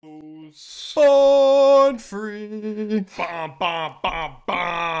Born free. Bom, bom, bom,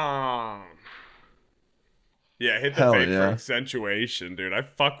 bom. Yeah, hit the Hell vape for yeah. accentuation, dude. I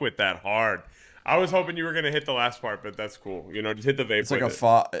fuck with that hard. I was hoping you were gonna hit the last part, but that's cool. Just hit the vape It's like with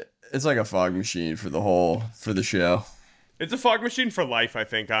a it. it's like a fog machine for the show. It's a fog machine for life, I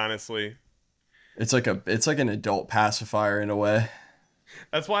think, honestly. It's like an adult pacifier in a way.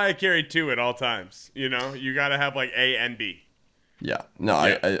 That's why I carry two at all times. You gotta have like A and B. Yeah. No,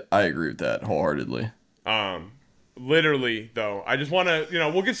 Yeah. I agree with that wholeheartedly. Um, Literally though, I just want to,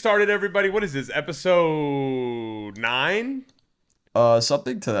 we'll get started, everybody. What is this? Episode 9?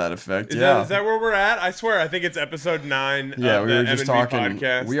 Something to that effect. Is that Yeah. is that where we're at? I swear, I think it's episode 9 Yeah, of we the were M just and B talking.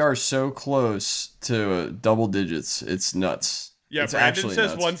 podcast. We are so close to double digits. It's nuts. Yeah, It's Brandon actually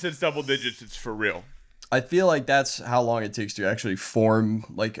says nuts. once it's double digits, it's for real. I feel like that's how long it takes to actually form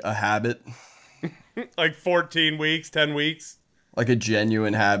like a habit, Like 14 weeks, 10 weeks. like a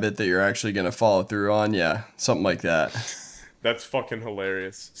genuine habit that you're actually going to follow through on. Yeah, something like that. That's fucking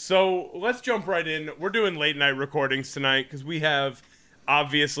hilarious. So let's jump right in. We're doing late night recordings tonight because we have,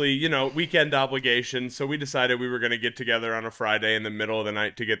 obviously, weekend obligations. So we decided we were going to get together on a Friday in the middle of the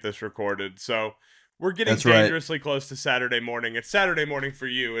night to get this recorded. So we're getting That's right. dangerously close to Saturday morning. It's Saturday morning for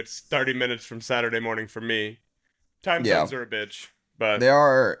you. It's 30 minutes from Saturday morning for me. Time Yeah. zones are a bitch. But They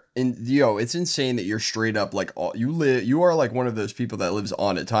are it's insane that you're straight up like you are like one of those people that lives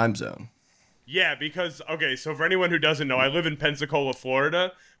on a time zone. yeah, because, okay, so for anyone who doesn't know, I live in Pensacola,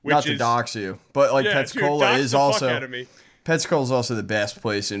 Florida, which Not to is... dox you, but like Yeah, Pensacola dude, dox is the fuck also out of me. Pensacola is also the best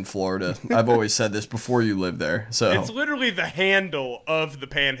place in Florida. I've always said this before you lived there. So It's literally the handle of the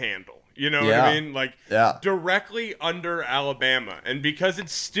panhandle. You know what Yeah. I mean? Like, Yeah. directly under Alabama. And because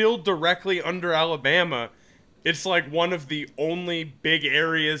it's still directly under Alabama, it's like one of the only big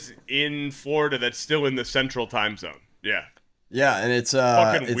areas in Florida that's still in the central time zone. Yeah. Yeah, and it's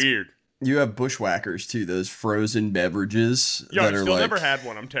Fucking weird. you have bushwhackers too, those frozen beverages Yo, that I've are still like never had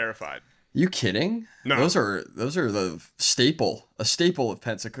one. I'm terrified. You kidding? No. Those are a staple of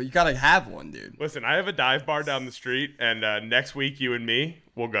Pensacola. You gotta have one, dude. Listen, I have a dive bar down the street, and next week you and me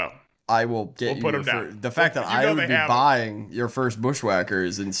will go. I will get We'll put you 'em down. the fact that You I know would they be have 'em. buying your first bushwhacker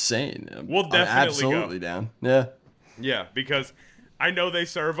is insane. We'll I'm definitely go. absolutely down. Yeah. Yeah, because I know they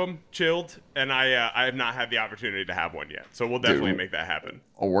serve them chilled, and I have not had the opportunity to have one yet. So we'll definitely Dude. make that happen.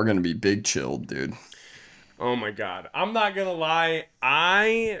 Oh, we're gonna be big chilled, dude. Oh my god. I'm not gonna lie.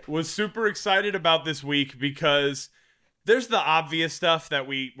 I was super excited about this week because there's the obvious stuff that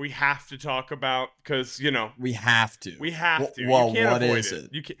we have to talk about because, We have to. we have to. Well, You can't what avoid is it?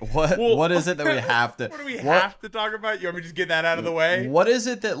 You can't, What is it that we have to? What do we have to talk about? You want me to just get that out of the way? What is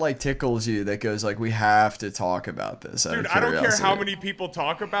it that like tickles you that goes like we have to talk about this? Out Dude, of I don't care curiosity? how many people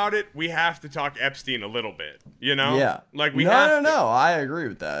talk about it. We have to talk Epstein a little bit, you know? Yeah. Like, we no, have no, to. no. I agree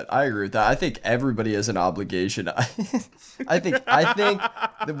with that. I think everybody has an obligation. I think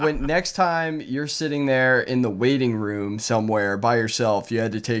that when next time you're sitting there in the waiting room somewhere by yourself, you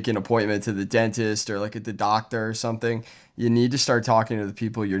had to take an appointment to the dentist or like at the doctor or something, you need to start talking to the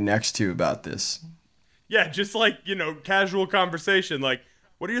people you're next to about this. Yeah, just like, casual conversation. Like,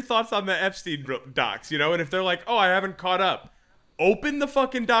 what are your thoughts on the Epstein docs, And if they're like, oh, I haven't caught up, open the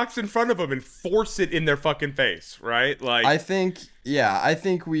fucking docs in front of them and force it in their fucking face, right? Like, I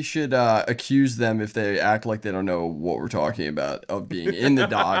think we should accuse them if they act like they don't know what we're talking about of being in the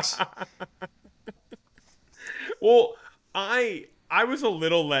docs. well, I was a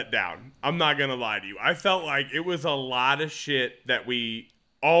little let down. I'm not gonna lie to you. I felt like it was a lot of shit that we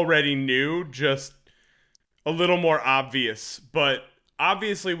already knew, just a little more obvious. But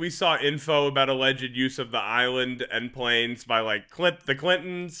obviously, we saw info about alleged use of the island and planes by like the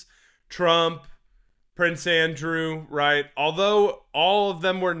Clintons, Trump, Prince Andrew, right? Although all of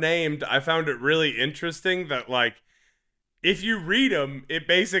them were named, I found it really interesting that like, if you read them, it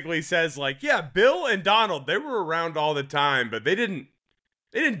basically says like, yeah, Bill and Donald, they were around all the time, but they didn't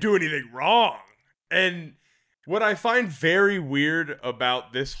do anything wrong. And what I find very weird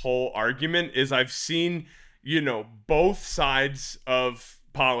about this whole argument is I've seen, both sides of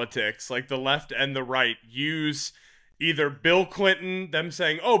politics, like the left and the right, use either Bill Clinton, them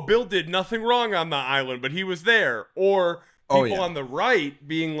saying, oh, Bill did nothing wrong on the island, but he was there, or people on the right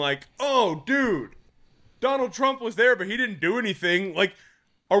being like, oh, dude, Donald Trump was there, but he didn't do anything. Like,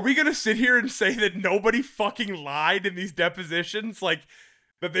 are we going to sit here and say that nobody fucking lied in these depositions? Like,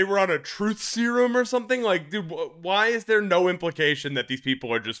 that they were on a truth serum or something? Like, dude, why is there no implication that these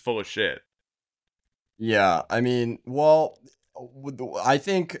people are just full of shit? Yeah, I mean, well, I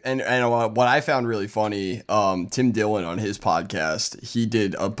think, and what I found really funny, Tim Dillon on his podcast, he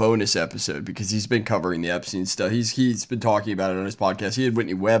did a bonus episode because he's been covering the Epstein stuff. He's been talking about it on his podcast. He had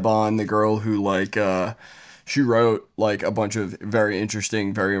Whitney Webb on, the girl who she wrote like a bunch of very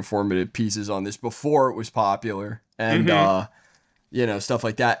interesting, very informative pieces on this before it was popular, and stuff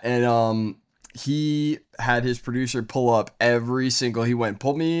like that. And he had his producer pull up he went,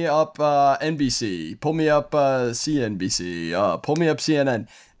 pull me up NBC, pull me up CNBC, pull me up CNN.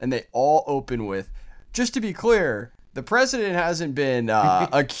 And they all open with, just to be clear, the president hasn't been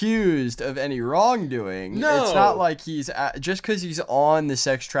accused of any wrongdoing. No. It's not like just because he's on the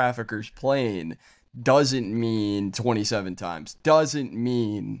sex trafficker's plane doesn't mean 27 times. Doesn't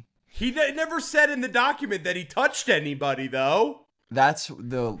mean. He never said in the document that he touched anybody, though. That's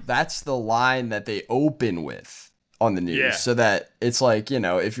the line that they open with on the news. Yeah. So that it's like,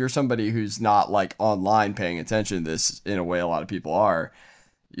 if you're somebody who's not like online paying attention to this in a way a lot of people are,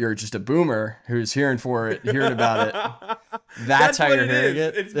 you're just a boomer who's hearing about it. That's how you're hearing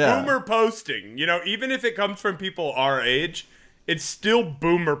it. It's boomer posting. Even if it comes from people our age, it's still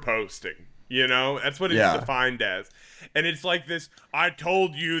boomer posting. That's what it's defined as. And it's like this, I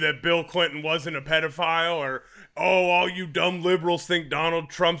told you that Bill Clinton wasn't a pedophile, or, oh, all you dumb liberals think Donald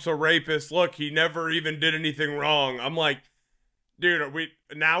Trump's a rapist. Look, he never even did anything wrong. I'm like, dude,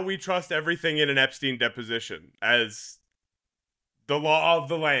 we trust everything in an Epstein deposition as the law of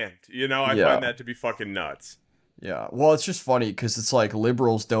the land. I find that to be fucking nuts. Yeah, well, it's just funny because it's like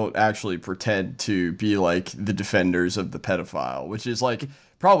liberals don't actually pretend to be like the defenders of the pedophile, which is like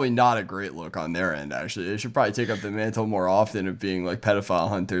probably not a great look on their end, actually. They should probably take up the mantle more often of being like pedophile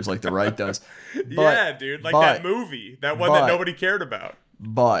hunters like the right does. Yeah, dude, that movie, that one that nobody cared about.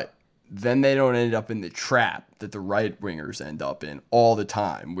 But then they don't end up in the trap that the right-wingers end up in all the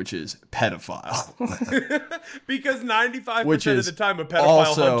time, which is pedophile. Because 95% of the time a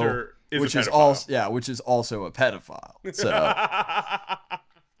pedophile hunter is a pedophile. Which is also a pedophile. So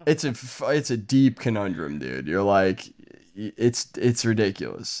it's a deep conundrum, dude. You're like, it's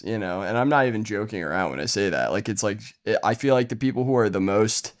ridiculous, and I'm not even joking around when I say that. Like, it's like, I feel like the people who are the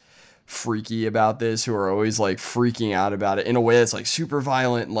most freaky about this, who are always like freaking out about it in a way that's like super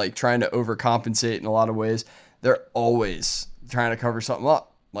violent and like trying to overcompensate in a lot of ways, they're always trying to cover something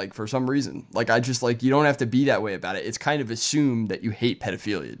up, like for some reason. Like, I just like, you don't have to be that way about it. It's kind of assumed that you hate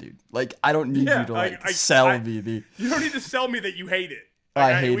pedophilia, dude. Like, I don't need you to sell me. You don't need to sell me that you hate it.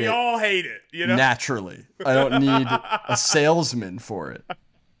 I hate it. We all hate it, naturally. I don't need a salesman for it.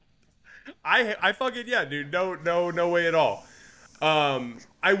 I fucking, yeah, dude. No way at all.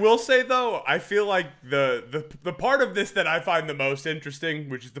 I will say though, I feel like the part of this that I find the most interesting,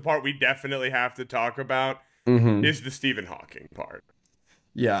 which is the part we definitely have to talk about, is the Stephen Hawking part.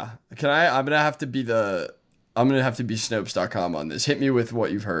 Yeah. I'm gonna have to be Snopes.com on this. Hit me with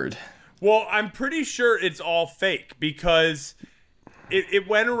what you've heard. Well, I'm pretty sure it's all fake because it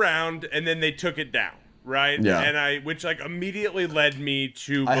went around and then they took it down. Right? Yeah. And which like immediately led me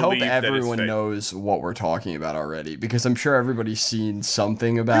to I believe hope everyone that it's fake. knows what we're talking about already, because I'm sure everybody's seen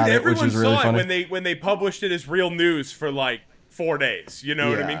something about it, which everyone is really saw funny. it when they published it as real news for like 4 days. You know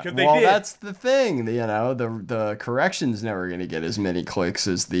what I mean? Because well, that's the thing. The correction's never going to get as many clicks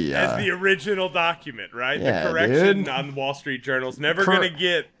as the original document, right? Yeah, the correction dude. on the Wall Street Journal's never going to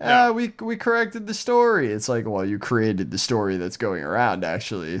get. We corrected the story. It's like, well, you created the story that's going around,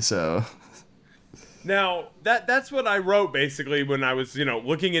 actually. So. Now, that's what I wrote, basically, when I was,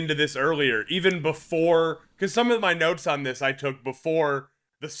 looking into this earlier, even before, because some of my notes on this I took before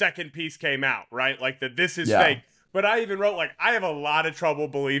the second piece came out, right? Like, this is fake. But I even wrote, like, I have a lot of trouble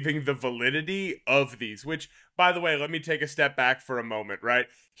believing the validity of these, which, by the way, let me take a step back for a moment, right?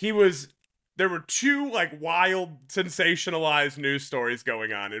 There were 2, like, wild, sensationalized news stories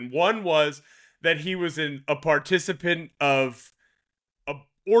going on, and one was that he was a participant of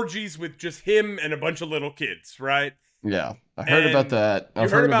orgies with just him and a bunch of little kids, right? Yeah, I heard about that. I've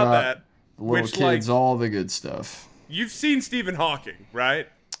heard about that. Little kids, all the good stuff. You've seen Stephen Hawking, right?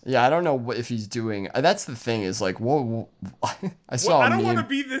 Yeah, I don't know if he's doing. That's the thing is like, whoa. I saw. I don't want to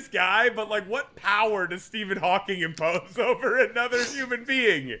be this guy, but like, what power does Stephen Hawking impose over another human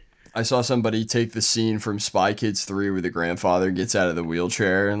being? I saw somebody take the scene from Spy Kids 3 where the grandfather gets out of the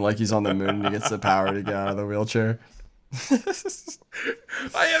wheelchair and like he's on the moon and he gets the power to get out of the wheelchair.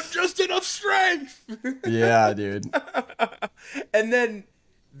 I have just enough strength. Yeah, dude. And then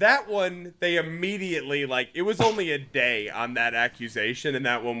that one, they immediately, like, it was only a day on that accusation and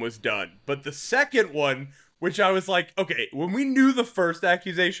that one was done. But the second one, which I was like, okay, when we knew the first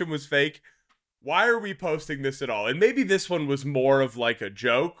accusation was fake, why are we posting this at all? And maybe this one was more of like a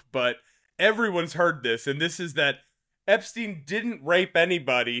joke, but everyone's heard this. And this is that Epstein didn't rape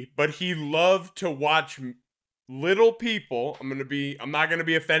anybody, but he loved to watch little people. I'm not gonna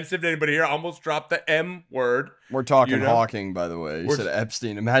be offensive to anybody here. I almost dropped the M word. We're talking You know? Hawking, by the way. You said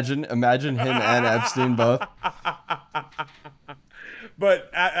Epstein. Imagine him and Epstein both. But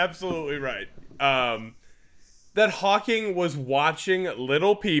absolutely right. That Hawking was watching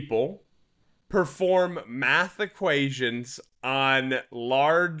little people perform math equations on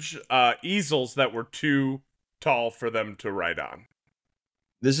large easels that were too tall for them to write on.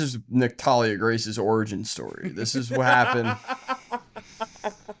 This is Natalia Grace's origin story. This is what happened.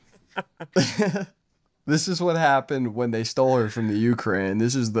 This is what happened when they stole her from the Ukraine.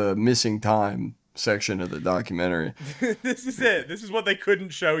 This is the missing time section of the documentary. This is it. This is what they couldn't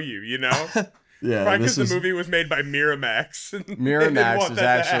show you, you know? Yeah, probably because the movie was made by Miramax. Miramax is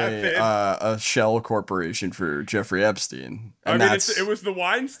actually a shell corporation for Jeffrey Epstein. And it was the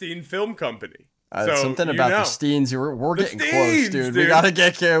Weinstein Film Company. So, something about the Steens. We're getting close, dude. We gotta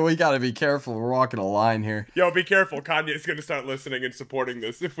get care. We gotta be careful. We're walking a line here. Yo, be careful. Kanye's gonna start listening and supporting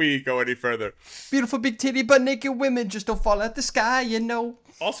this if we go any further. Beautiful big titty but naked women just don't fall out the sky, you know.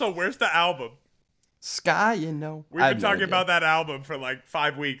 Also, where's the album? Sky, you know. We've been talking about that album for like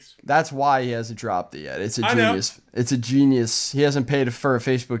 5 weeks. That's why he hasn't dropped it yet. It's a genius. It's a genius. He hasn't paid for a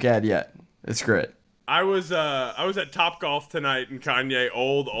Facebook ad yet. It's great. I was at Topgolf tonight, and Kanye,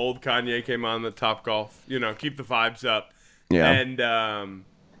 old Kanye, came on the Topgolf. You know, keep the vibes up. Yeah. And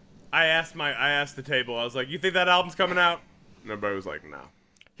I asked the table. I was like, "You think that album's coming out?" And everybody was like, "No."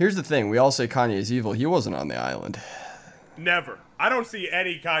 Here's the thing: we all say Kanye's evil. He wasn't on the island. Never. I don't see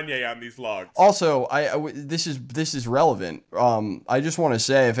any Kanye on these logs. Also, this is relevant. I just want to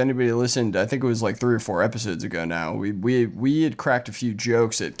say, if anybody listened, I think it was like 3 or 4 episodes ago now, we had cracked a few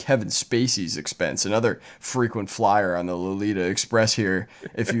jokes at Kevin Spacey's expense, another frequent flyer on the Lolita Express here.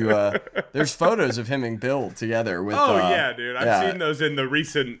 If you there's photos of him and Bill together with. Oh yeah, dude, I've seen those in the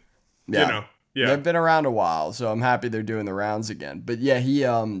recent. Yeah. You know. Yeah. They've been around a while, so I'm happy they're doing the rounds again. But yeah, he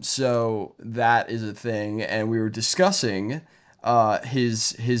so that is a thing, and we were discussing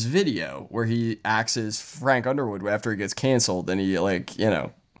his video where he acts as Frank Underwood after he gets canceled, and he Yeah,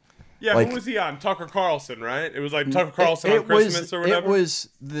 who was he on? Tucker Carlson, right? It was like Tucker Carlson on Christmas or whatever. It was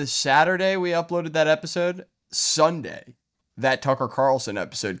the Saturday we uploaded that episode. Sunday, that Tucker Carlson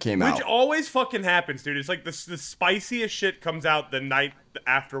episode came out. Which always fucking happens, dude. It's like the spiciest shit comes out the night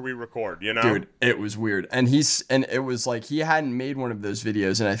after we record, you know? Dude, it was weird. And it was like he hadn't made one of those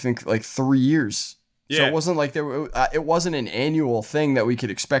videos in I think like 3 years. Yeah. So it wasn't like it wasn't an annual thing that we could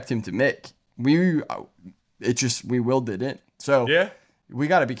expect him to make. We willed it in. So yeah. We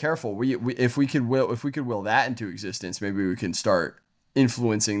got to be careful. If we could will that into existence, maybe we can start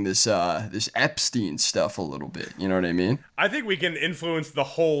influencing this Epstein stuff a little bit. You know what I mean? I think we can influence the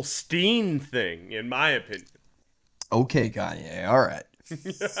whole Steen thing, in my opinion. Okay, Kanye. All right.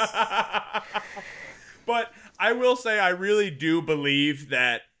 But I will say I really do believe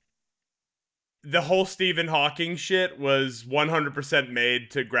that the whole Stephen Hawking shit was 100%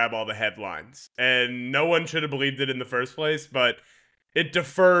 made to grab all the headlines. And no one should have believed it in the first place, but it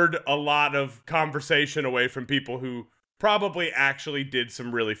deferred a lot of conversation away from people who probably actually did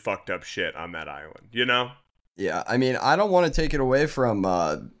some really fucked up shit on that island, you know? Yeah, I mean, I don't want to take it away from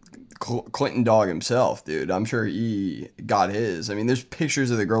Clinton Dog himself, dude. I'm sure he got his. I mean, there's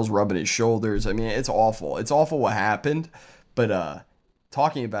pictures of the girls rubbing his shoulders. I mean, it's awful. It's awful what happened, but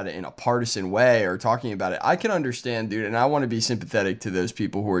talking about it in a partisan way or talking about it, I can understand, dude, and I want to be sympathetic to those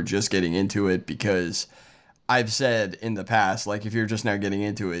people who are just getting into it because I've said in the past, like, if you're just now getting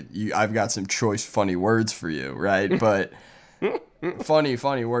into it, I've got some choice funny words for you, right? But funny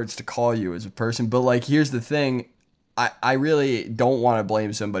words to call you as a person. But, like, here's the thing. I really don't want to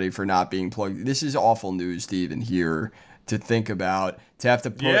blame somebody for not being plugged. This is awful news to even hear, to think about, to have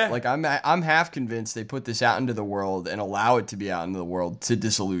to put, like, I'm half convinced they put this out into the world and allow it to be out into the world to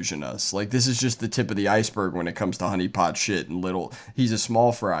disillusion us. Like, this is just the tip of the iceberg when it comes to honeypot shit and he's a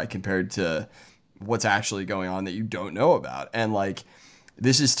small fry compared to what's actually going on that you don't know about. And, like,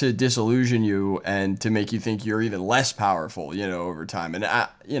 this is to disillusion you and to make you think you're even less powerful, you know, over time. And,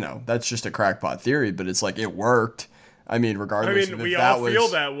 that's just a crackpot theory, but it's like, it worked. I mean, regardless of if we that all was, feel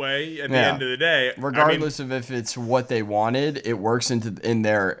that way at the end of the day. Regardless of if it's what they wanted, it works in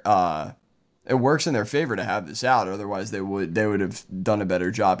their favor to have this out. Otherwise, they would have done a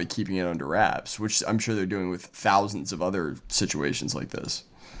better job at keeping it under wraps, which I'm sure they're doing with thousands of other situations like this.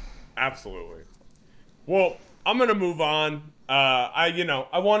 Absolutely. Well, I'm gonna move on. I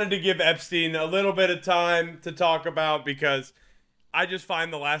wanted to give Epstein a little bit of time to talk about because I just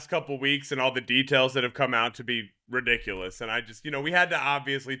find the last couple weeks and all the details that have come out to be ridiculous. And I just, we had to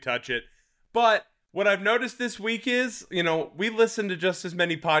obviously touch it. But what I've noticed this week is, we listen to just as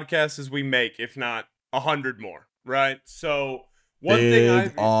many podcasts as we make, if not 100 more, right? So one thing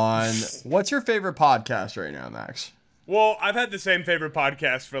Big on. What's your favorite podcast right now, Max? well, I've had the same favorite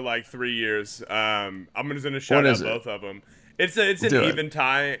podcast for like 3 years. I'm just gonna shout What out is it? both of them. It's an Do it. even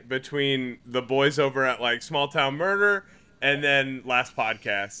tie between the boys over at like Small Town Murder and then Last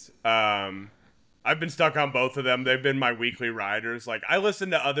Podcast. I've been stuck on both of them. They've been my weekly riders. Like I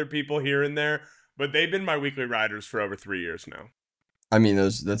listen to other people here and there, but they've been my weekly riders for over 3 years now. I mean,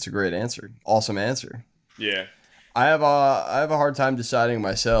 that's a great answer. Awesome answer. Yeah. I have a hard time deciding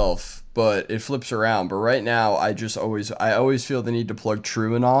myself, but it flips around. But right now, I always feel the need to plug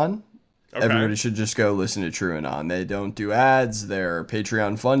Truman on. Okay. Everybody should just go listen to Truman on. They don't do ads. They're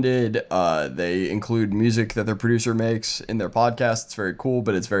Patreon funded. They include music that their producer makes in their podcast. It's very cool,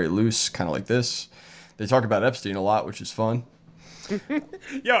 but it's very loose, kind of like this. They talk about Epstein a lot, which is fun.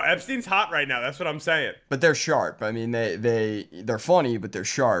 Yo, Epstein's hot right now. That's what I'm saying. But they're sharp. I mean, they're funny, but they're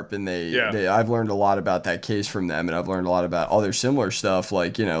sharp, and I've learned a lot about that case from them, and I've learned a lot about other similar stuff,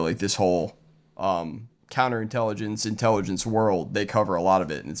 like like this whole counterintelligence, intelligence world. They cover a lot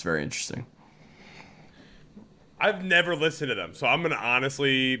of it, and it's very interesting. I've never listened to them, so I'm gonna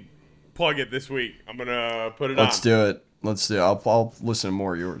honestly plug it this week. I'm gonna put it Let's on. do it. Let's do it. I'll listen to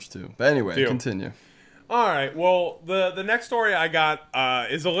more of yours too. But anyway, Deal. continue. All right. Well, the next story I got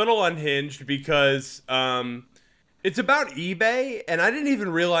is a little unhinged because it's about eBay, and I didn't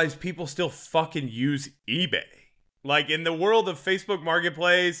even realize people still fucking use eBay. Like in the world of Facebook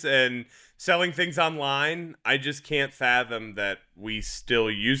Marketplace and selling things online, I just can't fathom that we still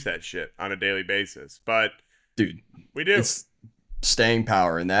use that shit on a daily basis. But Dude, we do. it's staying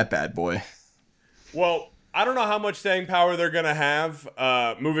power in that bad boy. Well, I don't know how much staying power they're going to have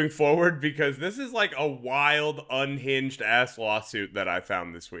moving forward because this is like a wild, unhinged ass lawsuit that I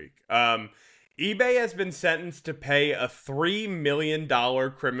found this week. eBay has been sentenced to pay a $3 million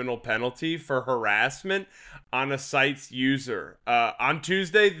criminal penalty for harassment on a site's user. On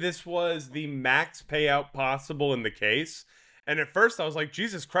Tuesday, this was the max payout possible in the case. And at first I was like,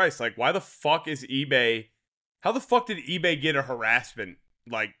 Jesus Christ, like why the fuck is eBay... How the fuck did eBay get a harassment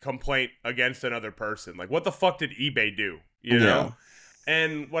complaint against another person? Like what the fuck did eBay do? You know?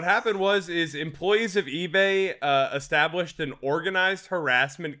 And what happened is employees of eBay established an organized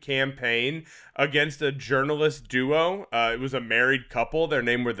harassment campaign against a journalist duo. It was a married couple. Their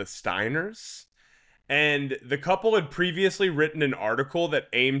name were the Steiners. And the couple had previously written an article that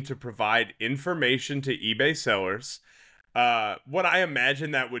aimed to provide information to eBay sellers. What I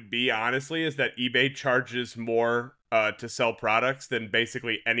imagine that would be, honestly, is that eBay charges more to sell products than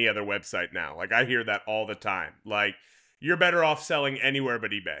basically any other website now. Like, I hear that all the time. Like, you're better off selling anywhere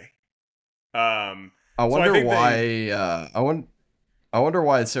but eBay. I wonder why. I wonder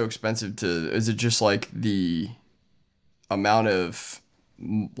why it's so expensive to. Is it just like the amount of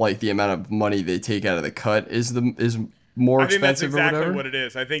money they take out of the cut is more expensive? I think that's exactly what it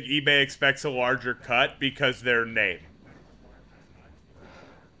is. I think eBay expects a larger cut because their name.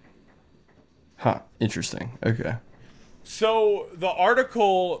 Huh. Interesting. Okay. So the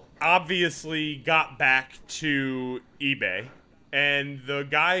article obviously got back to eBay, and the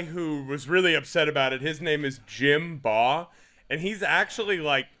guy who was really upset about it, his name is Jim Baugh, and he's actually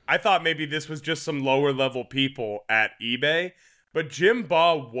I thought maybe this was just some lower level people at eBay, but Jim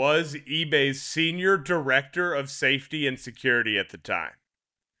Baugh was eBay's senior director of safety and security at the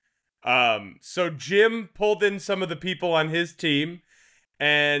time. So Jim pulled in some of the people on his team,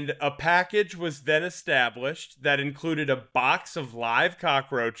 and a package was then established that included a box of live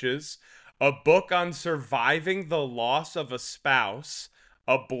cockroaches, a book on surviving the loss of a spouse,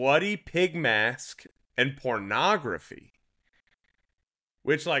 a bloody pig mask, and pornography.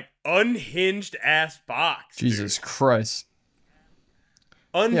 Which, unhinged ass box. Jesus dude. Christ.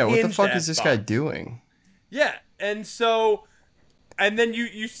 Unhinged yeah, what the fuck is this box. guy doing? Yeah, and then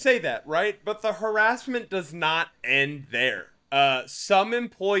you say that, right? But the harassment does not end there. Some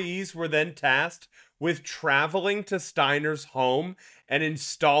employees were then tasked with traveling to Steiner's home and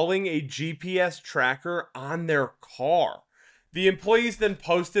installing a GPS tracker on their car. The employees then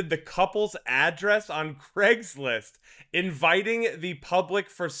posted the couple's address on Craigslist, inviting the public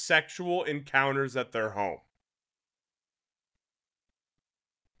for sexual encounters at their home.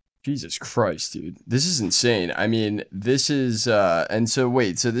 Jesus Christ, dude. This is insane. I mean, this is, and so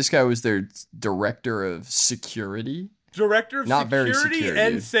wait, so this guy was their director of security? Director of not security very secure,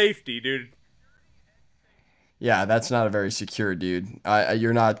 and dude. safety, dude. Yeah, that's not a very secure dude.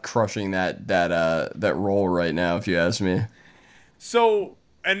 You're not crushing that role right now, if you ask me. So,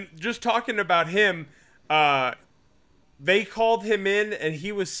 and just talking about him, they called him in and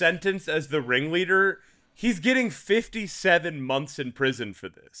he was sentenced as the ringleader. He's getting 57 months in prison for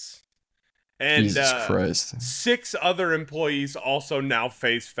this. And Jesus Christ. 6 other employees also now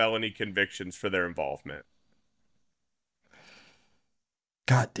face felony convictions for their involvement.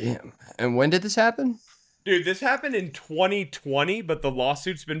 God damn. And when did this happen? Dude, this happened in 2020, but the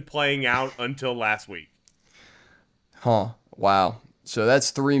lawsuit's been playing out until last week. Huh. Wow. So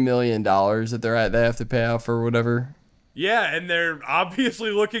that's $3 million that they have to pay out for whatever. Yeah, and they're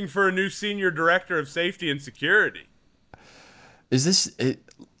obviously looking for a new senior director of safety and security. Is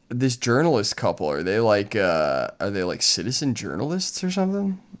this journalist couple? Are they like citizen journalists or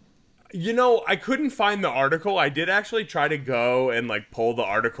something? You know, I couldn't find the article. I did actually try to go and like pull the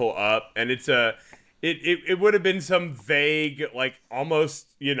article up, and it would have been some vague, like almost,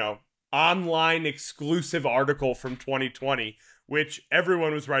 online exclusive article from 2020, which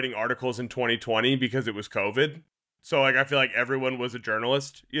everyone was writing articles in 2020 because it was COVID. So like I feel like everyone was a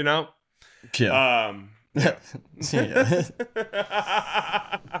journalist, Yeah. Yeah.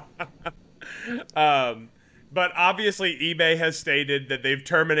 But obviously eBay has stated that they've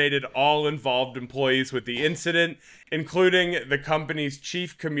terminated all involved employees with the incident, including the company's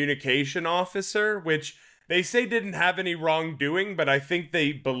chief communication officer, which they say didn't have any wrongdoing, but I think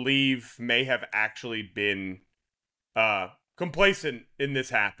they believe may have actually been complacent in this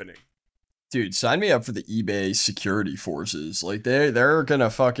happening. Dude, sign me up for the eBay security forces. Like they're trained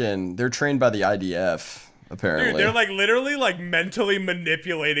by the IDF. Apparently. Dude, they're like literally like mentally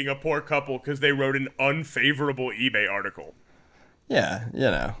manipulating a poor couple because they wrote an unfavorable eBay article. Yeah,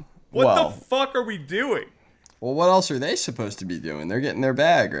 What the fuck are we doing? Well, what else are they supposed to be doing? They're getting their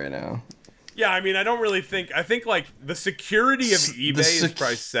bag right now. Yeah, I mean, I think like the security of eBay is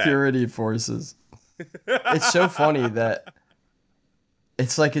probably set. Security forces. It's so funny that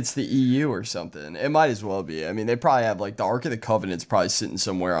it's like it's the EU or something. It might as well be. I mean, they probably have like the Ark of the Covenant's probably sitting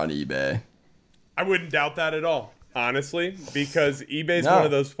somewhere on eBay. I wouldn't doubt that at all, honestly, because eBay's one of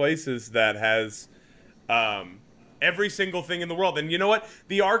those places that has every single thing in the world. And you know what?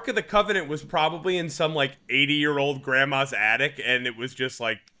 The Ark of the Covenant was probably in some like 80-year-old grandma's attic, and it was just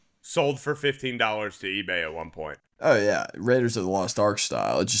like sold for $15 to eBay at one point. Oh yeah, Raiders of the Lost Ark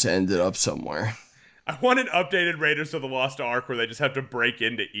style. It just ended up somewhere. I want an updated Raiders of the Lost Ark where they just have to break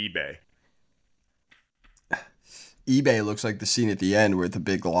into eBay. eBay looks like the scene at the end where the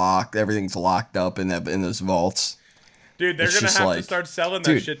big lock, everything's locked up in those vaults. Dude, they're going to have to start selling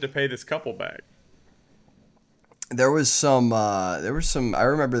that shit to pay this couple back. There was some, I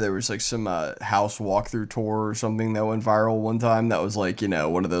remember there was like some house walkthrough tour or something that went viral one time that was like,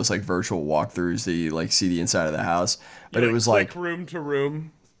 one of those like virtual walkthroughs that you like see the inside of the house. But it was like room to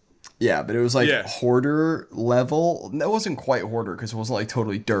room. Yeah, but it was like hoarder level. That wasn't quite hoarder because it wasn't like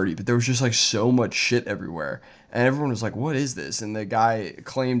totally dirty, but there was just like so much shit everywhere. And everyone was like, what is this? And the guy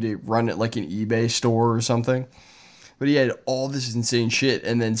claimed to run it like an eBay store or something. But he had all this insane shit.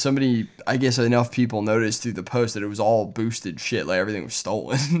 And then somebody, I guess enough people noticed through the post that it was all boosted shit. Like everything was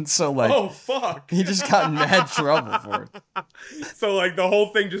stolen. So like, oh, fuck. He just got in mad trouble for it. So like the whole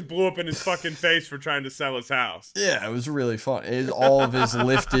thing just blew up in his fucking face for trying to sell his house. Yeah, it was really fun. It was all of his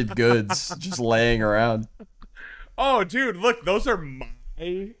lifted goods just laying around. Oh, dude, look, those are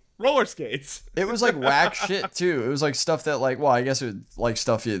my roller skates. It was like whack shit too. It was like stuff that like, well, I guess it was like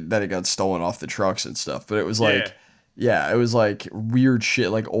stuff that it got stolen off the trucks and stuff. But it was like, yeah, it was like weird shit,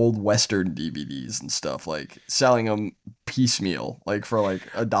 like old Western DVDs and stuff, like selling them piecemeal, like for like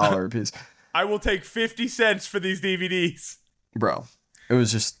 $1 a piece. I will take 50 cents for these DVDs. Bro, it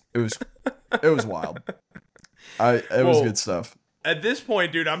was wild. It was good stuff. At this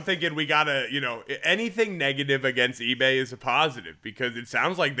point, dude, I'm thinking we gotta, anything negative against eBay is a positive because it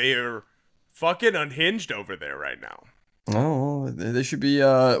sounds like they are fucking unhinged over there right now. Oh, they should be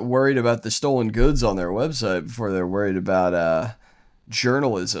worried about the stolen goods on their website before they're worried about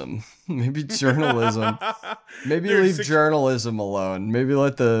journalism. Maybe journalism. Maybe leave journalism alone. Maybe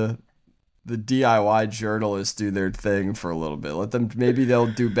let the DIY journalists do their thing for a little bit. Let them. Maybe they'll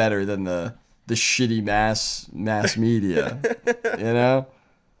do better than the shitty mass media.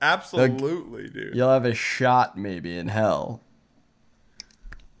 Absolutely, dude. You'll have a shot maybe in hell.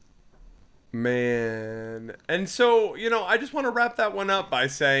 Man. And so, I just want to wrap that one up by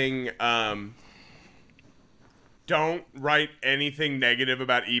saying, don't write anything negative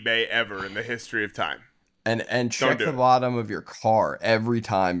about eBay ever in the history of time. And check the bottom of your car every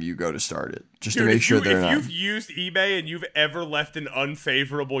time you go to start it, just to make sure they're not. If you've used eBay and you've ever left an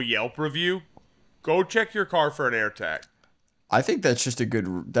unfavorable Yelp review, go check your car for an AirTag. I think that's just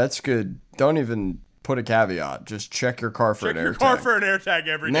that's good. Don't even put a caveat. Just check your car for Check an your AirTag. car for an AirTag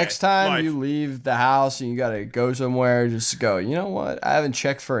every day. Next time Life. you leave the house and you got to go somewhere, just go, you know what? I haven't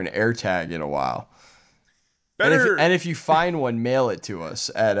checked for an AirTag in a while. Better. And if you find one, mail it to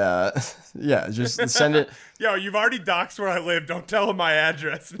us at, yeah, just send it. Yo, you've already doxed where I live. Don't tell him my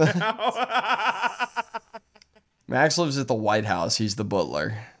address now. Max lives at the White House. He's the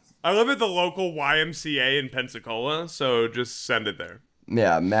butler. I live at the local YMCA in Pensacola, so just send it there.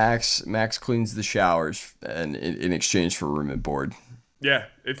 Yeah, Max cleans the showers and in exchange for room and board. Yeah,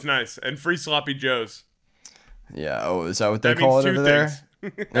 it's nice. And free sloppy joes. Yeah, oh, is that what they That call it means over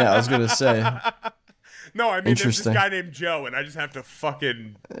two there? Yeah, I was going to say. No, I mean, there's this Interesting. guy named Joe, and I just have to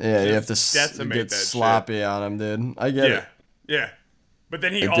fucking Yeah, you have to decimate get that sloppy shit. on him, dude. I get it. Yeah. But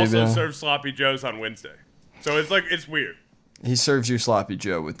then he It also did, serves sloppy joes on Wednesday. So it's weird. He serves you sloppy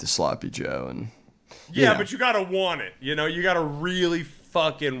Joe with the sloppy Joe, and Yeah, know. but you gotta want it. You know, you gotta really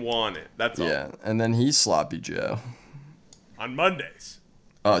fucking want it. That's all. yeah, and then he's sloppy Joe. On Mondays.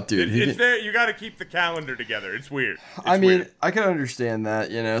 Oh, dude, It's there. You gotta keep the calendar together. It's weird. I mean, weird. I can understand that.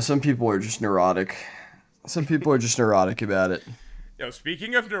 You know, some people are just neurotic. Some people are just neurotic about it. Yo,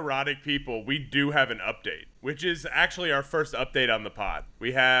 speaking of neurotic people, we do have an update, which is actually our first update on the pod.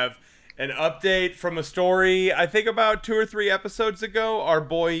 We have an update from a story, I think about 2 or 3 episodes ago. Our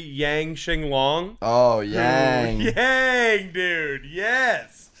boy Yang Xinglong. Oh, Yang. Yang, dude.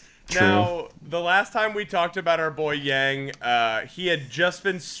 Yes. True. Now, the last time we talked about our boy Yang, he had just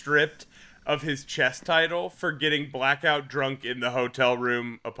been stripped of his chess title for getting blackout drunk in the hotel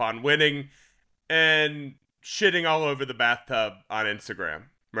room upon winning and shitting all over the bathtub on Instagram,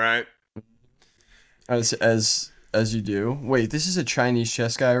 right? As you do. Wait, this is a Chinese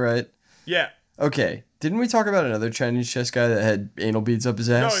chess guy, right? Yeah. Okay. Didn't we talk about another Chinese chess guy that had anal beads up his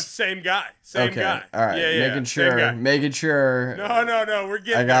ass? No, it's same guy. Same guy. All right. Yeah, Making same sure. guy. Making sure. No. We're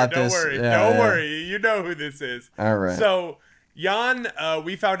getting I got there. Don't this. worry. Yeah, Don't yeah. worry. You know who this is. All right. So, Jan,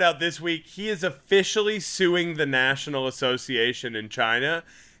 we found out this week, he is officially suing the National Association in China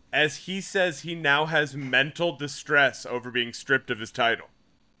as he says he now has mental distress over being stripped of his title.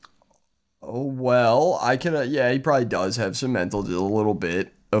 Oh, well, I can. Yeah, he probably does have a little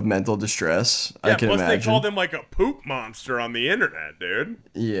bit of mental distress. Yeah, I can plus imagine. they called him like a poop monster on the internet, dude.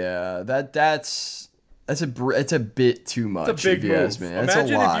 Yeah, that's it's a bit too much. It's a big if you move. ask me. That's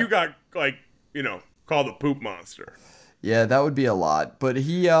Imagine a lot. if you got, like, you know, called a poop monster. Yeah, that would be a lot. But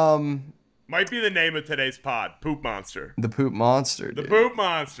he Might be the name of today's pod, Poop Monster. the poop monster. The Dude. Poop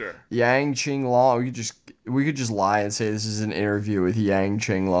Monster. Yang Qinglong. We could just lie and say this is an interview with Yang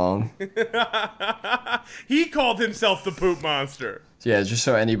Qinglong. He called himself the Poop Monster. Yeah, just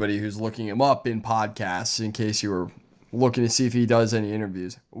so anybody who's looking him up in podcasts, in case you were looking to see if he does any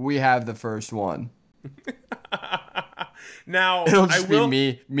interviews, we have the first one. Now, It'll just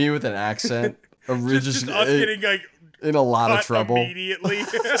be me with an accent. just us getting like in a lot of cut trouble. immediately.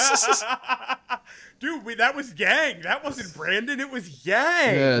 Dude, that was Yang. That wasn't Brandon. It was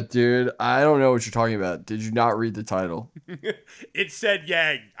Yang. Yeah, dude. I don't know what you're talking about. Did you not read the title? It said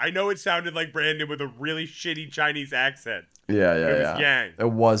Yang. I know it sounded like Brandon with a really shitty Chinese accent. Yeah. It was Yang.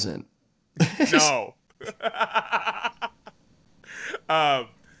 It wasn't. No.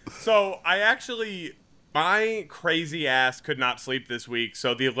 So my crazy ass could not sleep this week.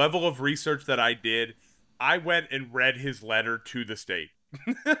 So the level of research that I did, I went and read his letter to the state.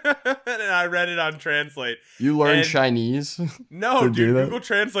 And I read it on Translate. You learned And- Chinese? No, To dude, do that? Google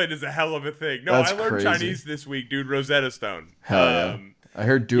Translate is a hell of a thing. No, That's I learned crazy. Chinese this week, dude. Rosetta Stone. Hell yeah. I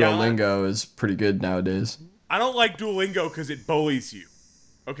heard Duolingo is pretty good nowadays. I don't like Duolingo because it bullies you.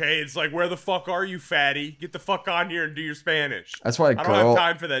 Okay, it's like, where the fuck are you, fatty? Get the fuck on here and do your Spanish. That's why I don't have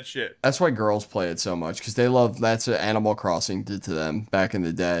time for that shit. That's why girls play it so much, because they love. That's what Animal Crossing did to them back in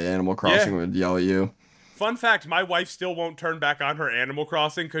the day. Animal Crossing would yell at you. Fun fact, my wife still won't turn back on her Animal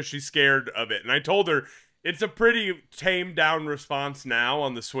Crossing because she's scared of it. And I told her it's a pretty tamed down response now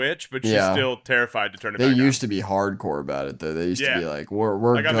on the Switch, but she's still terrified to turn it They back used to be hardcore about it, though. They used to be like, we're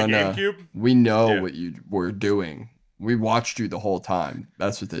Like on gonna. the GameCube? We know what you were doing. We watched you the whole time.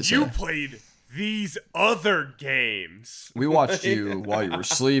 That's what they say. You played these other games. We watched you while you were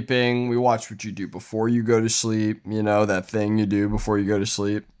sleeping. We watched what you do before you go to sleep. You know, that thing you do before you go to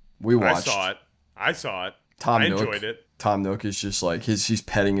sleep. We watched. I saw it. Tom I Nook. enjoyed it. Tom Nook is just like, he's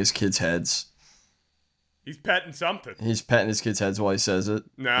petting his kids' heads. He's petting something. He's petting his kids' heads while he says it.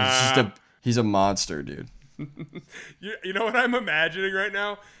 Nah. He's a monster, dude. You know what I'm imagining right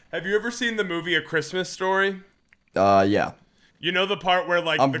now? Have you ever seen the movie A Christmas Story? Yeah. You know the part where,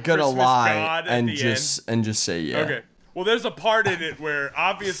 like, I'm the gonna Christmas lie God and at the just say yeah. Okay. Well, there's a part in it where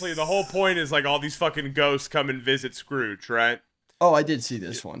obviously the whole point is like all these fucking ghosts come and visit Scrooge, right? Oh, I did see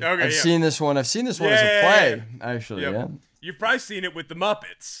this one. Okay, I've yeah. seen this one. I've seen this one as a Yeah. play, actually. Yep. Yeah. You've probably seen it with the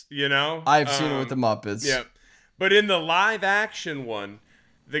Muppets, you know? I've seen it with the Muppets. Yeah. But in the live action one,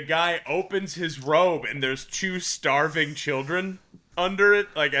 the guy opens his robe and there's 2 starving children under it,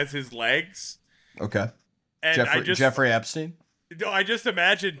 like as his legs. Okay. And Jeffrey Epstein? I just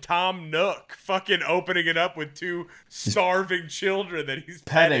imagine Tom Nook fucking opening it up with 2 starving children that he's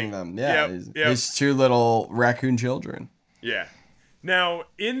Petting them, yeah. His 2 little raccoon children. Yeah. Now,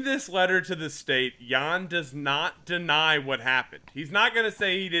 in this letter to the state, Jan does not deny what happened. He's not going to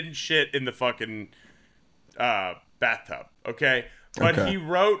say he didn't shit in the fucking bathtub, okay? But he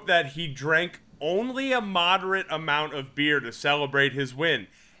wrote that he drank only a moderate amount of beer to celebrate his win,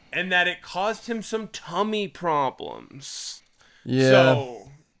 and that it caused him some tummy problems. Yeah. So,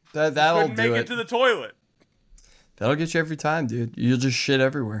 that'll couldn't make it to the toilet. That'll get you every time, dude. You'll just shit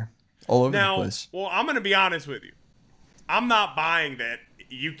everywhere. All over the place. Well, I'm going to be honest with you. I'm not buying that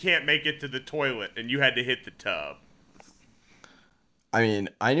you can't make it to the toilet and you had to hit the tub. I mean,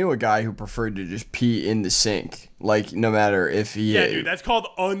 I knew a guy who preferred to just pee in the sink, like no matter if he. Yeah, dude, that's called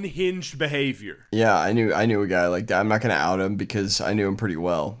unhinged behavior. Yeah, I knew a guy like that. I'm not gonna out him because I knew him pretty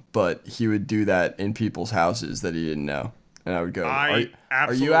well, but he would do that in people's houses that he didn't know, and I would go, "Are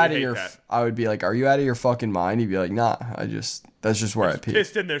you out of your?" I would be like, "Are you out of your fucking mind?" He'd be like, "Nah, that's just where I pee."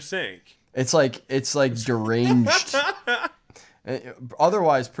 Pissed in their sink. It's like deranged.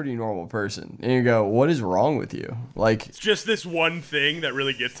 Otherwise, pretty normal person. And you go, what is wrong with you? Like, it's just this one thing that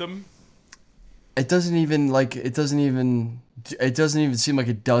really gets him. It doesn't even seem like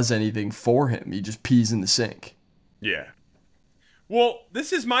it does anything for him. He just pees in the sink. Yeah. Well,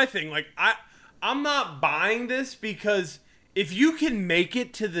 this is my thing. Like, I'm not buying this because if you can make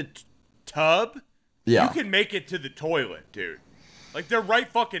it to the tub, you can make it to the toilet, dude. Like, they're right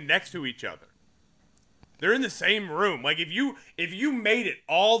fucking next to each other. They're in the same room. Like, if you made it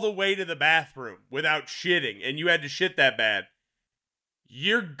all the way to the bathroom without shitting and you had to shit that bad,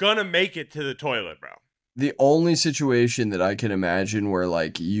 you're gonna make it to the toilet, bro. The only situation that I can imagine where,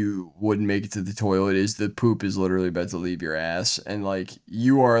 like, you wouldn't make it to the toilet is the poop is literally about to leave your ass. And, like,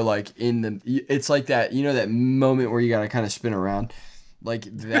 you are, like, it's like that, you know, that moment where you gotta kind of spin around. Like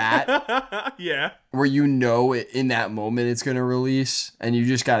that. Yeah. Where you know in that moment it's going to release and you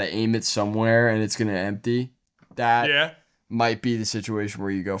just got to aim it somewhere and it's going to empty. That might be the situation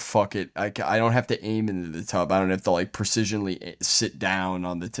where you go, fuck it. I don't have to aim into the tub. I don't have to like precisionally sit down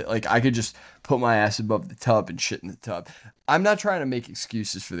on the tub. Like I could just put my ass above the tub and shit in the tub. I'm not trying to make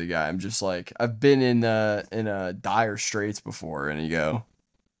excuses for the guy. I'm just like, I've been in a dire straits before and you go,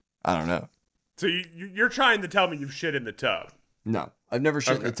 I don't know. So you're trying to tell me you've shit in the tub? No, I've never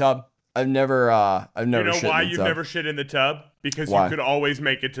shit in the tub. I've never shit in the tub. You know why you've never shit in the tub? Because you could always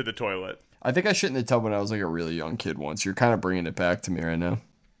make it to the toilet. I think I shit in the tub when I was like a really young kid once. You're kind of bringing it back to me right now.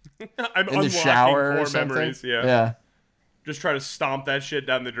 I'm in the shower core or something? Memories. Yeah. Just try to stomp that shit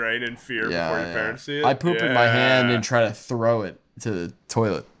down the drain in fear before your parents see it. I poop in my hand and try to throw it to the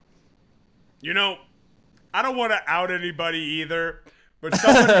toilet. You know, I don't want to out anybody either, but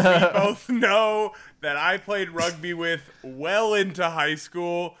somebody we both know that I played rugby with well into high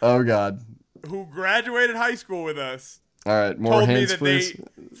school. Oh, God. Who graduated high school with us. All right, more hands, please.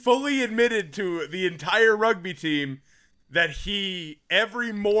 They fully admitted to the entire rugby team that he,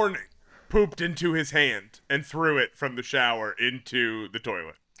 every morning, pooped into his hand and threw it from the shower into the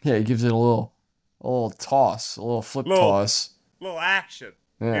toilet. Yeah, he gives it a little toss, a little flip toss. Little action,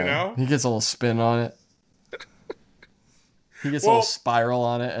 you know? He gets a little spin on it. He gets a little spiral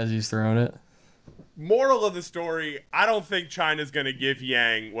on it as he's throwing it. Moral of the story, I don't think China's going to give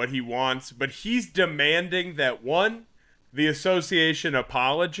Yang what he wants, but he's demanding that, one, the association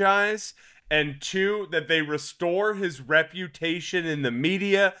apologize, and two, that they restore his reputation in the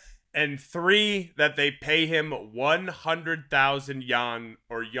media, and three, that they pay him 100,000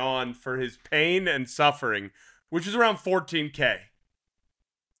 yuan for his pain and suffering, which is around 14K.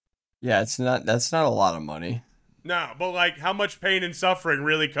 Yeah, that's not a lot of money. No, but like how much pain and suffering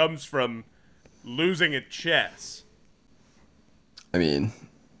really comes from losing at chess? I mean,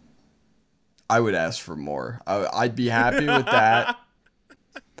 I would ask for more. I'd be happy with that.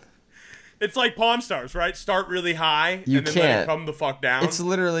 It's like Pawn Stars, right? Start really high and then let it come the fuck down. It's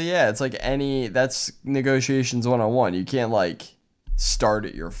literally, it's like that's negotiations 101. You can't like start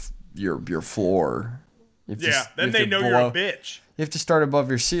at your floor. Then they know you're a bitch. You have to start above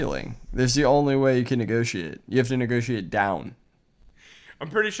your ceiling. There's the only way you can negotiate. You have to negotiate down. I'm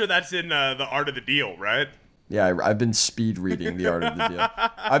pretty sure that's in The Art of the Deal, right? Yeah, I've been speed reading The Art of the Deal.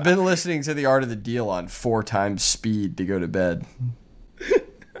 I've been listening to The Art of the Deal on 4 times speed to go to bed.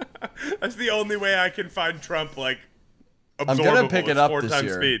 That's the only way I can find Trump, like, I'm gonna absorbable. pick it It's up 4 this times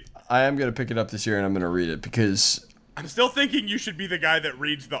year. speed. I am gonna pick it up this year, and I'm gonna read it because I'm still thinking you should be the guy that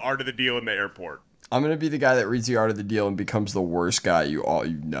reads The Art of the Deal in the airport. I'm gonna be the guy that reads The Art of the Deal and becomes the worst guy you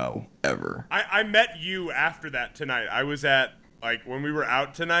know ever. I met you after that tonight. I was at, like, when we were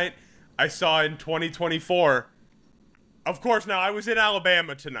out tonight, I saw in 2024. Of course, now I was in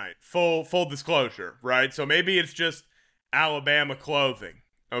Alabama tonight. Full disclosure, right? So maybe it's just Alabama clothing,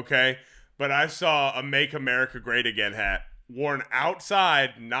 okay? But I saw a Make America Great Again hat worn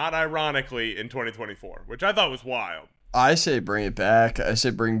outside, not ironically, in 2024, which I thought was wild. I say bring it back. I say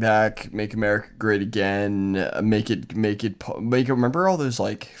bring back Make America Great Again. Make it. Remember all those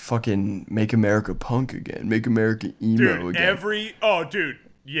like fucking Make America Punk again, Make America Emo Dude, again. Dude,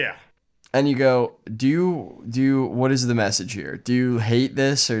 yeah. And you go, do you? What is the message here? Do you hate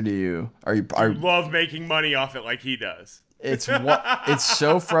this or do you? Are you? I love making money off it like he does. It's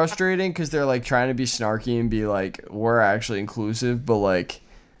so frustrating because they're like trying to be snarky and be like we're actually inclusive, but like.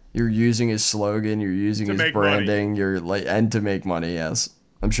 You're using his slogan, you're using his branding, you're like, and to make money, yes.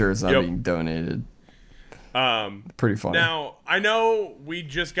 I'm sure it's not being donated. Pretty funny. Now, I know we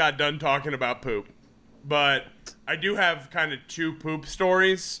just got done talking about poop, but I do have kind of 2 poop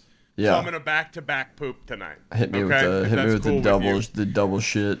stories. Yeah. So I'm gonna back-to-back poop tonight. Hit me with the double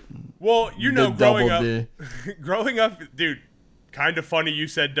shit. Well, growing up, dude. Kind of funny you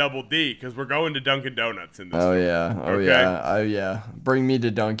said double D because we're going to Dunkin' Donuts in this. Oh yeah. Bring me to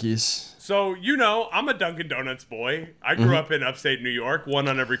Dunkies. So I'm a Dunkin' Donuts boy. I grew up in upstate New York, one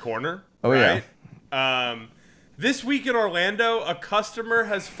on every corner. Oh right? Yeah. This week in Orlando, a customer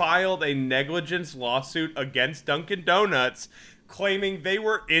has filed a negligence lawsuit against Dunkin' Donuts, claiming they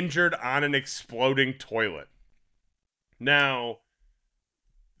were injured on an exploding toilet. Now,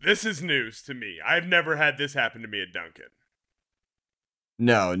 this is news to me. I've never had this happen to me at Dunkin'.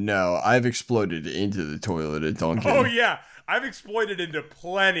 No, I've exploded into the toilet at Dunkin'. Oh, yeah. I've exploded into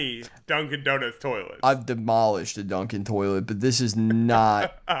plenty Dunkin' Donuts toilets. I've demolished a Dunkin' toilet, but this is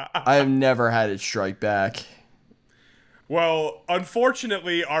not... I have never had it strike back. Well,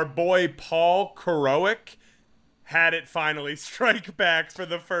 unfortunately, our boy Paul Kurowick had it finally strike back for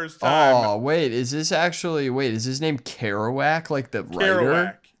the first time. Oh, wait, is his name Kerouac? Like the writer?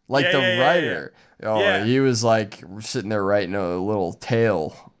 Kerouac. Like the writer. Yeah. Oh, yeah. He was like sitting there writing a little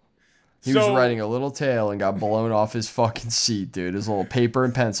tale. He was writing a little tale and got blown off his fucking seat, dude. His little paper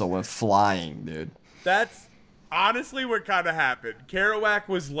and pencil went flying, dude. That's honestly what kind of happened. Kerouac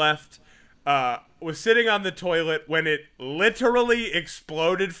was sitting on the toilet when it literally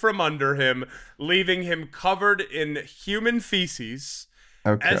exploded from under him, leaving him covered in human feces.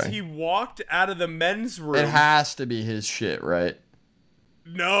 Okay. As he walked out of the men's room. It has to be his shit, right?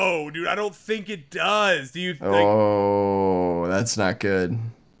 No, dude, I don't think it does. Do you think? Oh, that's not good.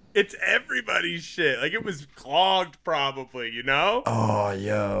 It's everybody's shit. Like, it was clogged probably, Oh,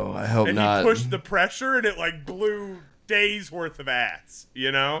 yo, I hope and not. And he pushed the pressure and it, like, blew days worth of ass,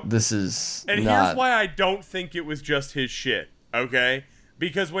 This is And here's why I don't think it was just his shit, okay?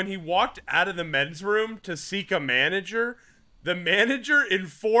 Because when he walked out of the men's room to seek a manager, the manager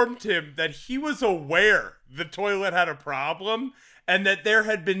informed him that he was aware the toilet had a problem and that there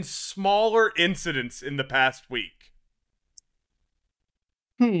had been smaller incidents in the past week.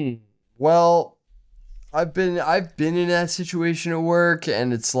 Well, I've been in that situation at work,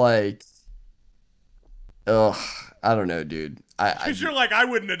 and it's like, ugh, I don't know, dude. Because you're like, I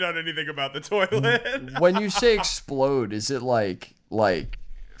wouldn't have done anything about the toilet. When you say explode, is it like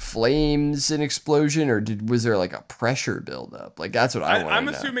flames and explosion, or was there like a pressure buildup? Like, that's what I want to know. I'm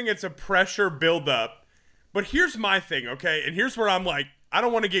assuming it's a pressure buildup. But here's my thing, okay? And here's where I'm like, I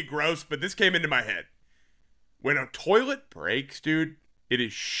don't want to get gross, but this came into my head. When a toilet breaks, dude, it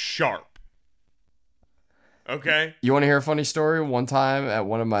is sharp. Okay? You want to hear a funny story? One time at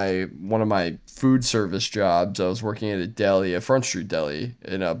one of my food service jobs, I was working at a deli, a Front Street deli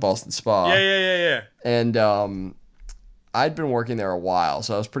in Boston Spa. Yeah. And I'd been working there a while,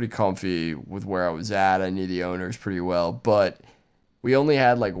 so I was pretty comfy with where I was at. I knew the owners pretty well, but we only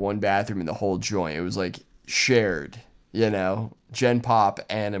had like one bathroom in the whole joint. It was like shared, Gen Pop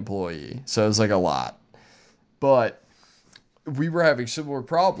and employee. So it was like a lot. But we were having a similar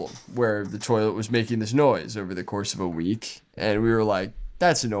problem where the toilet was making this noise over the course of a week. And we were like,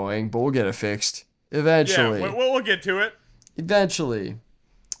 that's annoying, but we'll get it fixed eventually. Yeah, we'll get to it. Eventually.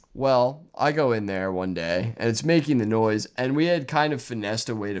 Well, I go in there one day and it's making the noise, and we had kind of finessed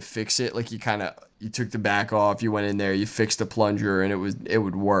a way to fix it. Like you took the back off, you went in there, you fixed the plunger, and it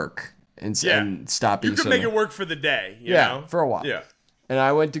would work and stop being. You could make it work for the day. You know? For a while. Yeah. And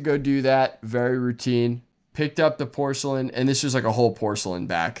I went to go do that, very routine. Picked up the porcelain, and this was like a whole porcelain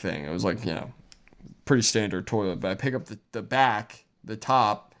back thing. It was like, pretty standard toilet, but I pick up the back, the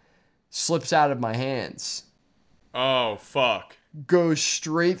top, slips out of my hands. Oh, fuck. Goes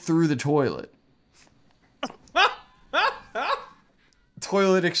straight through the toilet.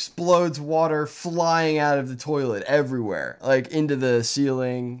 Toilet explodes, water flying out of the toilet everywhere, like into the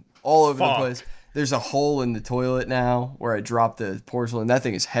ceiling, all over the place. There's a hole in the toilet now where I dropped the porcelain. That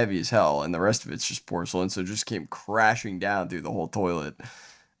thing is heavy as hell, and the rest of it's just porcelain, so it just came crashing down through the whole toilet.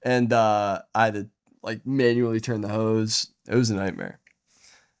 And I had to like manually turn the hose. It was a nightmare.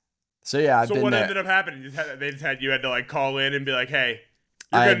 So yeah, I've been there. So what ended up happening? You had to like call in and be like, "Hey,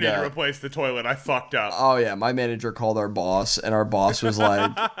 you're gonna need to replace the toilet. I fucked up." Oh yeah, my manager called our boss, and our boss was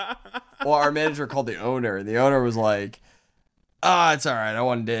like, "Well, our manager called the owner, and the owner was like, it's all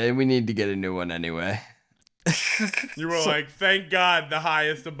right. We need to get a new one anyway." You were like, "Thank God the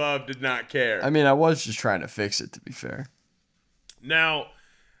highest above did not care." I mean, I was just trying to fix it, to be fair. Now,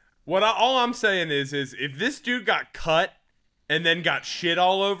 all I'm saying is if this dude got cut and then got shit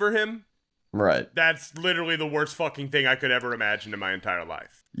all over him, right? That's literally the worst fucking thing I could ever imagine in my entire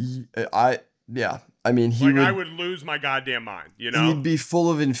life. Yeah. I mean, I would lose my goddamn mind, you know? He'd be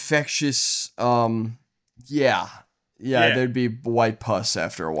full of infectious, yeah, there'd be white pus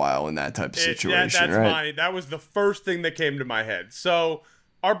after a while in that type of situation, right? That was the first thing that came to my head. So,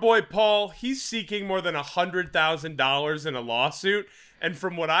 our boy Paul, he's seeking more than $100,000 in a lawsuit, and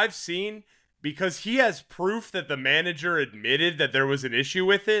from what I've seen, because he has proof that the manager admitted that there was an issue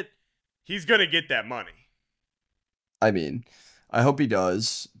with it, he's gonna get that money. I mean, I hope he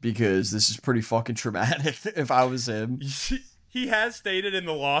does, because this is pretty fucking traumatic if I was him. He has stated in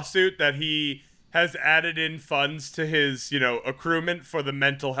the lawsuit that he has added in funds to his, accruement for the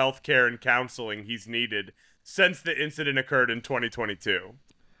mental health care and counseling he's needed since the incident occurred in 2022.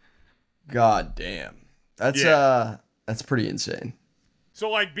 God damn. That's pretty insane.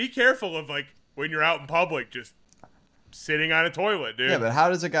 So, be careful of, when you're out in public, just sitting on a toilet, dude. Yeah, but how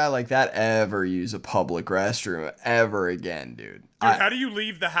does a guy like that ever use a public restroom ever again, dude? How do you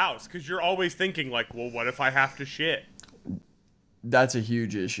leave the house? Because you're always thinking, well, what if I have to shit? That's a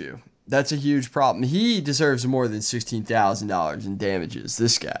huge issue. That's a huge problem. He deserves more than $16,000 in damages.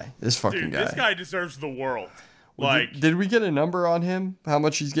 This guy. This fucking guy. This guy deserves the world. Did we get a number on him? How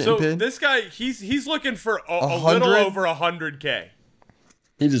much he's getting paid? This guy, he's looking for a little over $100K.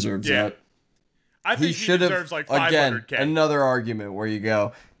 He deserves that. I think he deserves like $500K. Again, another argument where you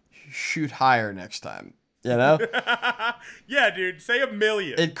go, shoot higher next time. You know? Yeah, dude. Say $1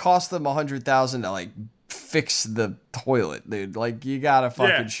 million. It cost them $100,000 to fix the toilet, dude. You gotta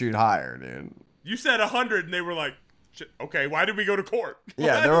fucking shoot higher, dude. You said 100, and they were like, okay, why did we go to court?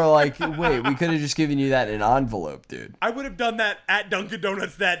 Yeah, they were like, wait, we could have just given you that in an envelope, dude. I would have done that at Dunkin'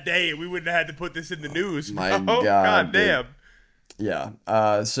 Donuts that day, and we wouldn't have had to put this in the news. My God damn. Yeah.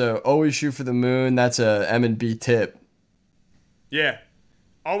 So always shoot for the moon. That's a M&B tip. Yeah.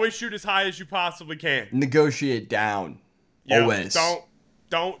 Always shoot as high as you possibly can. Negotiate down. Yep. Always.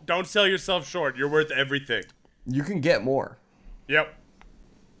 Don't sell yourself short. You're worth everything. You can get more. Yep.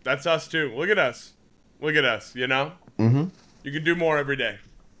 That's us too. Look at us. You know? Mm-hmm. You can do more every day.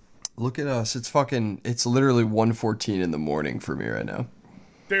 Look at us. It's literally 1:14 in the morning for me right now.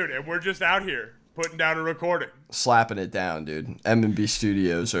 Dude, and we're just out here putting down a recording. Slapping it down, dude. M&B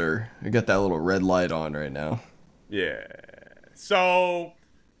Studios we got that little red light on right now. Yeah. So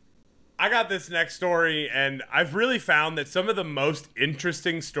I got this next story, and I've really found that some of the most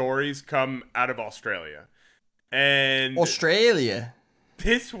interesting stories come out of Australia. And Australia.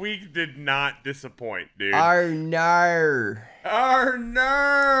 This week did not disappoint, dude. Oh no.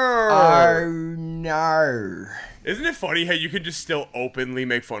 Isn't it funny how you can just still openly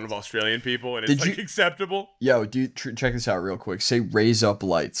make fun of Australian people and it's acceptable? Yo, dude, check this out real quick. Say raise up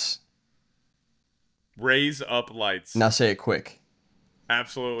lights. Raise up lights. Now say it quick.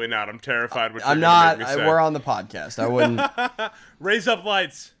 Absolutely not. I'm terrified what I'm not. We're on the podcast. I wouldn't. Raise up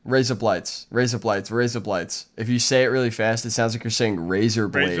lights. Raise up lights. Raise up lights. Raise up lights. If you say it really fast, it sounds like you're saying razor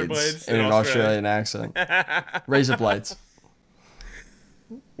blades in an Australian accent. Raise up lights.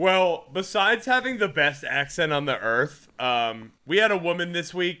 Well, besides having the best accent on the earth, we had a woman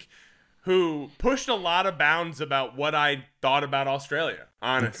this week who pushed a lot of bounds about what I thought about Australia,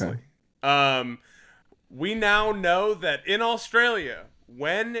 honestly. Okay. We now know that in Australia,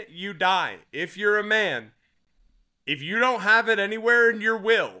 when you die, if you're a man, if you don't have it anywhere in your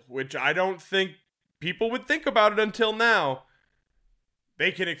will, which I don't think people would think about it until now,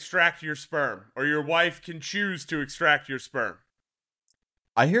 they can extract your sperm, or your wife can choose to extract your sperm.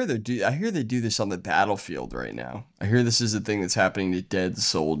 I hear they do this on the battlefield right now. I hear this is a thing that's happening to dead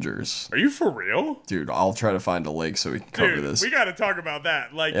soldiers. Are you for real? Dude, I'll try to find a link so we can cover this. We got to talk about that.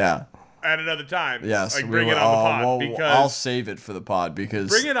 Yeah. at another time. Yes, like bring it on the pod because I'll save it for the pod because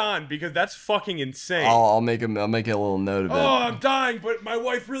bring it on because that's fucking insane. I'll make a little note of it. Oh, I'm dying, but my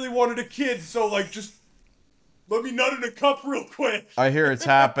wife really wanted a kid, so like just let me nut in a cup real quick. I hear it's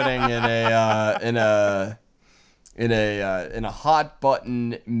happening in a hot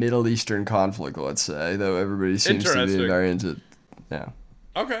button Middle Eastern conflict. Let's say, though everybody seems to be very into. Yeah.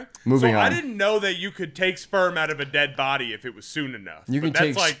 Okay. Moving on. I didn't know that you could take sperm out of a dead body if it was soon enough. You can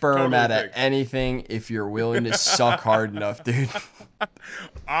take sperm out of anything if you're willing to suck hard enough, dude.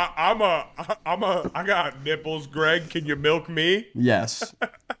 I got nipples, Greg. Can you milk me? Yes.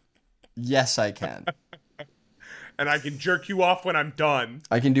 Yes, I can. And I can jerk you off when I'm done.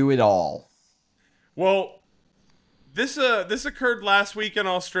 I can do it all. Well, this occurred last week in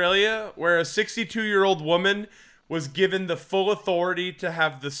Australia, where a 62-year-old woman was given the full authority to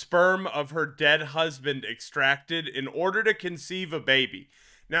have the sperm of her dead husband extracted in order to conceive a baby.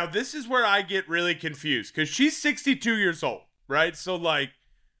 Now, this is where I get really confused, because she's 62 years old, right? So, like,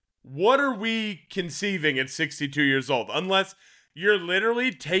 what are we conceiving at 62 years old? Unless you're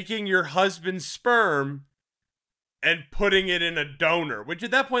literally taking your husband's sperm and putting it in a donor, which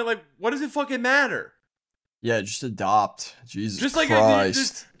at that point, like, what does it fucking matter? Yeah, just adopt. Jesus just like Christ.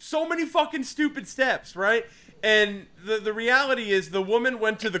 Just so many fucking stupid steps, right? And the reality is the woman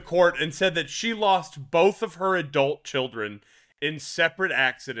went to the court and said that she lost both of her adult children in separate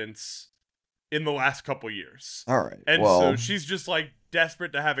accidents in the last couple years. All right. And so she's just like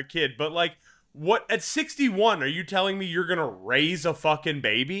desperate to have a kid. But like, what at 61, are you telling me you're going to raise a fucking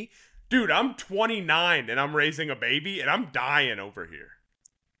baby? Dude, I'm 29 and I'm raising a baby and I'm dying over here.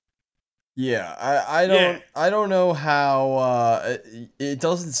 Yeah, I don't know how it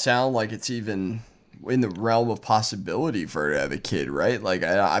doesn't sound like it's even in the realm of possibility for her to have a kid, right? Like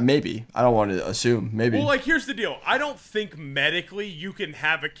maybe. I don't want to assume. Maybe. Well, like here's the deal. I don't think medically you can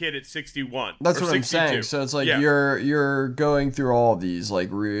have a kid at 61. That's or what 62. I'm saying. So it's like you're going through all these like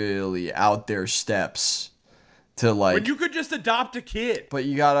really out there steps to like when you could just adopt a kid. But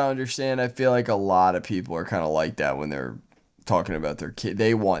you got to understand, I feel like a lot of people are kind of like that when they're talking about their kid.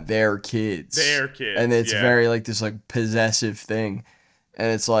 They want their kids. And it's very like this like possessive thing.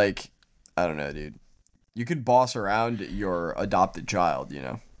 And it's like, I don't know, dude. You could boss around your adopted child, you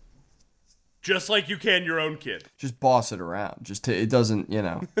know? Just like you can your own kid. Just boss it around. It doesn't, you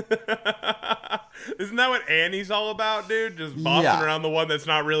know. Isn't that what Annie's all about, dude? Just bossing around the one that's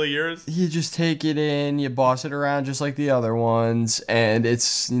not really yours? You just take it in, you boss it around just like the other ones, and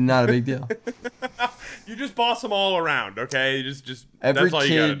it's not a big deal. You just boss them all around, okay? Just Every that's all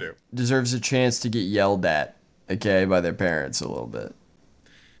you gotta do. kid deserves a chance to get yelled at, okay, by their parents a little bit.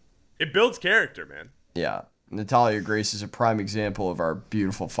 It builds character, man. Yeah. Natalia Grace is a prime example of our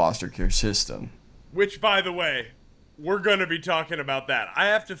beautiful foster care system. Which, by the way, we're going to be talking about that. I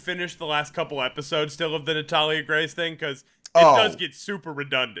have to finish the last couple episodes still of the Natalia Grace thing because it does get super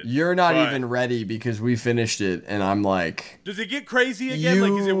redundant. You're not even ready because we finished it, and I'm like... Does it get crazy again?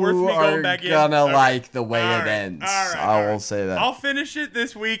 Like, is it worth me going back in? You're gonna like the way it ends. I will say that. I'll finish it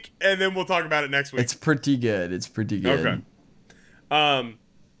this week, and then we'll talk about it next week. It's pretty good. Okay.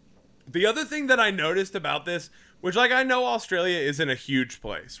 The other thing that I noticed about this, which, like, I know Australia isn't a huge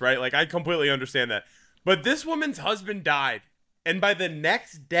place, right? Like, I completely understand that. But this woman's husband died. And by the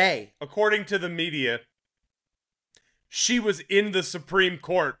next day, according to the media, she was in the Supreme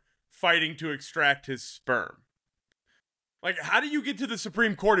Court fighting to extract his sperm. Like, how do you get to the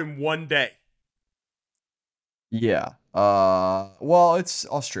Supreme Court in one day? Yeah. Well, it's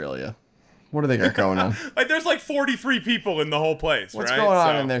Australia. What do they got going on? Like, there's like 43 people in the whole place, What's going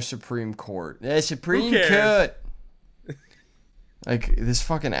on in their Supreme Court? The Supreme Court. Like, this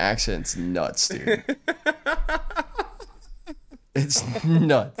fucking accent's nuts, dude. It's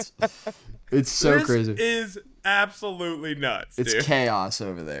nuts. It's so crazy. This is absolutely nuts, dude. It's chaos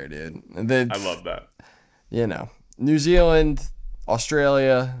over there, dude. I love that. You know, New Zealand,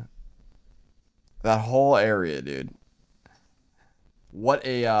 Australia, that whole area, dude. What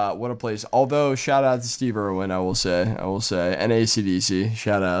a place. Although, shout out to Steve Irwin, I will say. And AC/DC,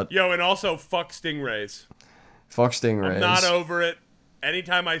 shout out. Yo, and also, fuck stingrays. Fuck stingrays. I'm not over it.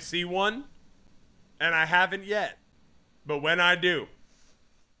 Anytime I see one, and I haven't yet, but when I do,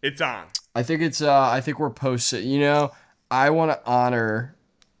 it's on. I think we're posted. You know, I want to honor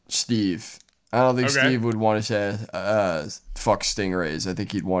Steve. I don't think Steve would want to say, fuck stingrays. I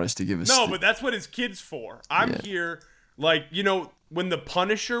think he'd want us to give us... No, but that's what his kid's for. I'm here... Like, you know, when The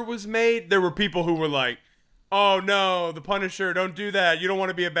Punisher was made, there were people who were like, oh, no, The Punisher, don't do that. You don't want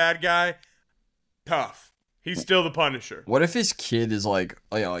to be a bad guy. Tough. He's still the Punisher. What if his kid is like,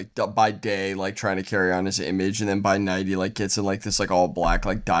 you know, like by day, like trying to carry on his image, and then by night he like gets in like this like all black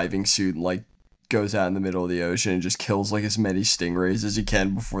like diving suit and like goes out in the middle of the ocean and just kills like as many stingrays as he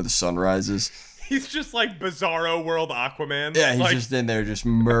can before the sun rises. He's just like Bizarro World Aquaman. Yeah, he's like, just in there just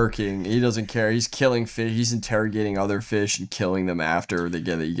murking. He doesn't care. He's killing fish. He's interrogating other fish and killing them after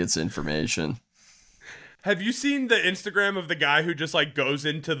he gets information. Have you seen the Instagram of the guy who just like goes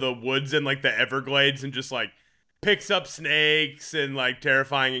into the woods and like the Everglades and just like picks up snakes and like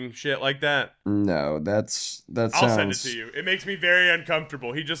terrifying shit like that? No, that sounds... I'll send it to you. It makes me very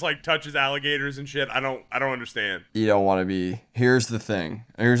uncomfortable. He just like touches alligators and shit. I don't understand. You don't want to be... Here's the thing.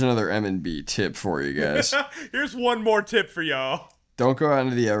 Here's another M&B tip for you guys. Here's one more tip for y'all. Don't go out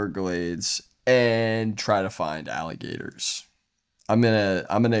into the Everglades and try to find alligators. I'm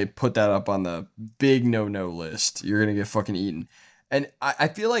gonna put that up on the big no list. You're gonna get fucking eaten. And I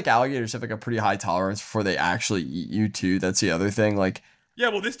feel like alligators have like a pretty high tolerance before they actually eat you too. That's the other thing. Like, yeah,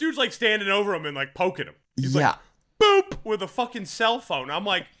 well, this dude's like standing over him and like poking him. He's yeah, like, boop, with a fucking cell phone. I'm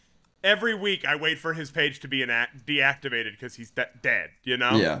like, every week I wait for his page to be deactivated because he's dead. You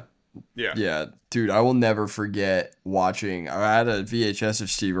know? Yeah, dude. I will never forget watching. I had a VHS of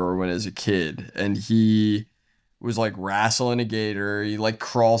Steve Irwin as a kid, and he was like wrestling a gator. He like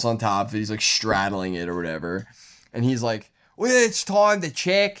crawls on top of it. He's like straddling it or whatever. And he's like, well, it's time to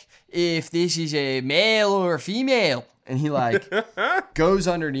check if this is a male or a female. And he like goes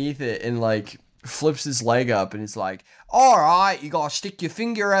underneath it and like flips his leg up. And it's like, all right, you got to stick your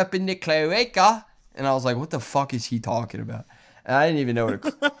finger up in the cloaca. And I was like, what the fuck is he talking about? And I didn't even know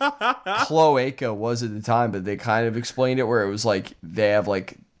what a cloaca was at the time, but they kind of explained it where it was like they have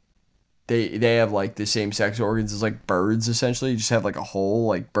like They have like the same sex organs as like birds essentially. You just have like a hole,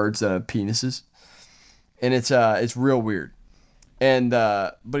 like birds that have penises, and it's real weird. And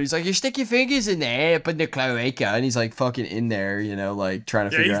but he's like, you stick your fingers in there, up in the cloaca, and he's like fucking in there, you know, like trying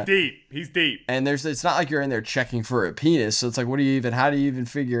to figure out. He's deep. And it's not like you're in there checking for a penis, so it's like, how do you even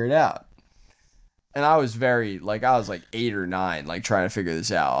figure it out? And I was like 8 or 9, like trying to figure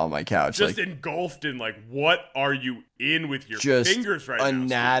this out on my couch. Just like, engulfed in like, what are you in with your fingers right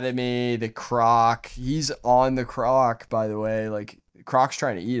anatomy, the croc. He's on the croc, by the way. Like, croc's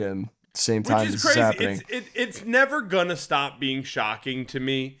trying to eat him at the same time Which is this crazy. is happening. It's never gonna stop being shocking to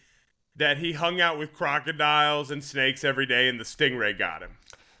me that he hung out with crocodiles and snakes every day and the stingray got him.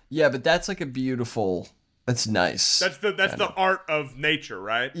 Yeah, but that's like a beautiful... That's nice. That's the art of nature,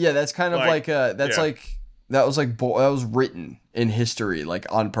 right? Yeah, that's kind of that was written in history,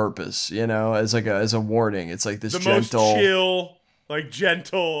 like on purpose, you know, as a warning. It's like this gentle, most chill, like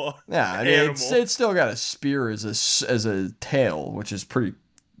gentle. Yeah, I mean, it's still got a spear as a tail, which is pretty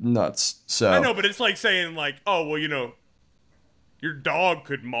nuts. So I know, but it's like saying like, oh well, you know, your dog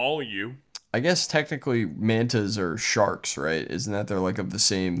could maul you. I guess technically mantas are sharks, right? Isn't that they're like of the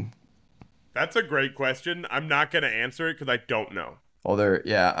same? That's a great question. I'm not going to answer it because I don't know. Oh,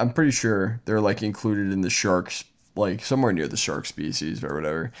 I'm pretty sure they're like included in the sharks, like somewhere near the shark species or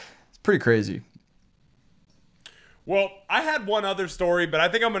whatever. It's pretty crazy. Well, I had one other story, but I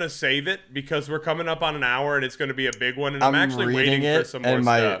think I'm going to save it because we're coming up on an hour and it's going to be a big one. And I'm actually waiting for some more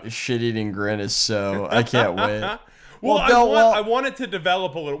stuff. And my shit-eating grin is so... I can't wait. Well, I wanted to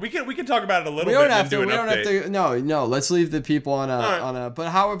develop a little. We can talk about it a little bit. We don't have to. No. Let's leave the people on a.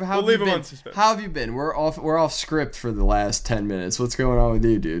 But how have you been? How have you been? We're off script for the last 10 minutes. What's going on with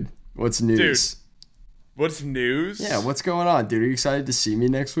you, dude? What's news? Dude, what's news? Yeah, what's going on, dude? Are you excited to see me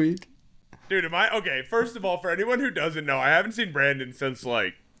next week? Dude, am I okay? First of all, for anyone who doesn't know, I haven't seen Brandon since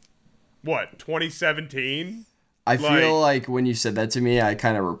like what 2017. I feel like when you said that to me, I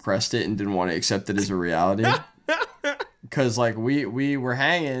kind of repressed it and didn't want to accept it as a reality. Because, like, we were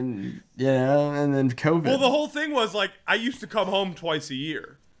hanging, you know, and then COVID. Well, the whole thing was, like, I used to come home twice a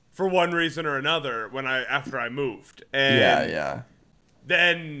year for one reason or another after I moved. And yeah.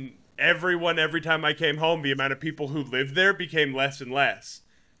 Then every time I came home, the amount of people who lived there became less and less.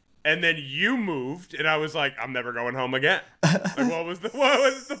 And then you moved, and I was like, I'm never going home again. Like, what was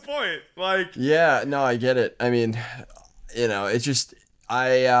the point? Like, yeah, no, I get it. I mean, you know, it's just...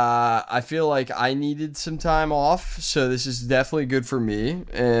 I feel like I needed some time off, so this is definitely good for me.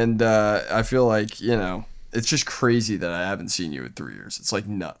 And I feel like, you know, it's just crazy that I haven't seen you in 3 years. It's like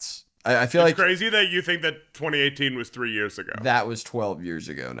nuts. I feel like it's crazy that you think that 2018 was 3 years ago. That was 12 years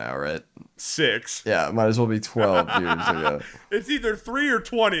ago now, right? 6. Yeah, it might as well be 12 years ago. It's either 3 or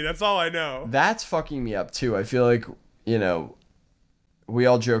 20. That's all I know. That's fucking me up too. I feel like, you know, we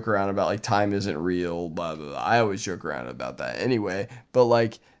all joke around about like time isn't real, blah, blah, blah. I always joke around about that anyway. But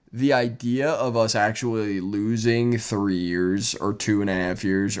like the idea of us actually losing 3 years or 2.5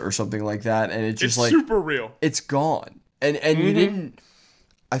 years or something like that, and it's just It's like super real. it's gone. And you didn't.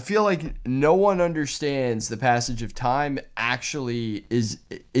 I feel like no one understands the passage of time. Actually, is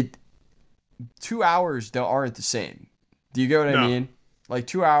it 2 hours aren't the same. Do you get what I No. mean? Like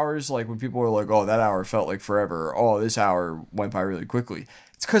 2 hours, like when people were like, "Oh, that hour felt like forever," or, "Oh, this hour went by really quickly."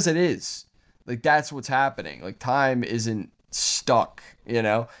 It's because it is. Like that's what's happening. Like time isn't stuck.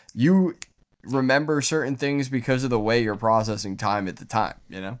 You remember certain things because of the way you're processing time at the time.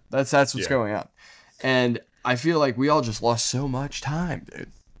 That's what's going on. And I feel like we all just lost so much time,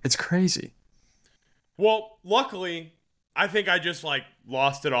 dude. It's crazy. Well, luckily, I think I just like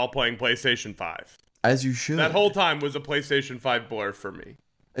lost it all playing PlayStation 5. As you should. That whole time was a PlayStation 5 blur for me.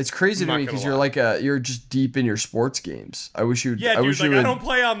 It's crazy to me because you're just deep in your sports games. I wish you would. Yeah, I dude, wish like you would I don't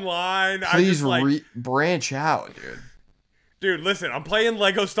play online. please I just branch out, dude. Dude, listen, I'm playing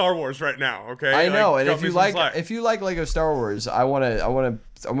Lego Star Wars right now, okay? I know, and cut me some slack. if you like Lego Star Wars, I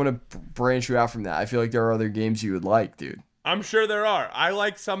wanna branch you out from that. I feel like there are other games you would like, dude. I'm sure there are. I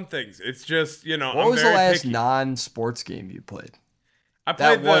like some things. It's just, What I'm was the very last picky. non-sports game you played? I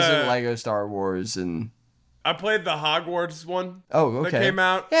played That wasn't Lego Star Wars and. I played the Hogwarts one. Oh, okay. That came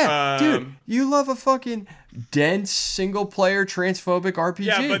out. Yeah, dude, you love a fucking dense single-player transphobic RPG.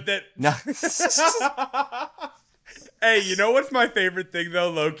 Yeah, but that. No. Hey, you know what's my favorite thing though,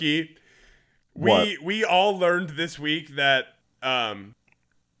 Loki? We all learned this week that a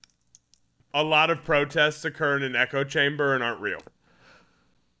lot of protests occur in an echo chamber and aren't real.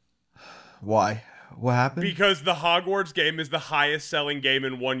 Why? What happened? Because the Hogwarts game is the highest selling game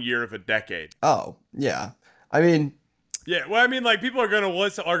in 1 year of a decade. Oh, yeah. I mean, Yeah, well, I mean, like people are gonna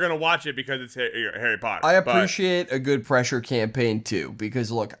watch it because it's Harry Potter. I appreciate a good pressure campaign too, because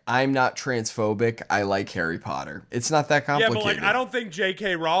look, I'm not transphobic. I like Harry Potter. It's not that Yeah, complicated. but like I don't think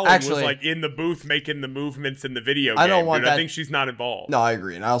J.K. Rowling was like in the booth making the movements in the video game. I don't want that. I think she's not involved. No, I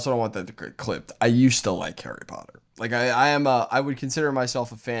agree, and I also don't want that to get clipped. I used to like Harry Potter. Like I would consider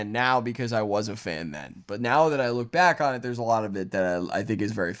myself a fan now because I was a fan then. But now that I look back on it, there's a lot of it that I think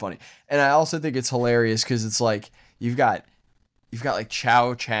is very funny, and I also think it's hilarious because it's like you've got like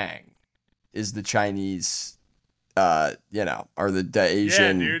Chao Chang is the Chinese, or the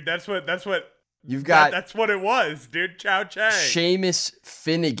Asian. Yeah, dude, that's what you've got. That's what it was, dude. Chao Chang. Seamus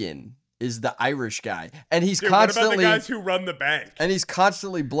Finnegan is the Irish guy, and he's Dude, constantly. what about the guys who run the bank? And he's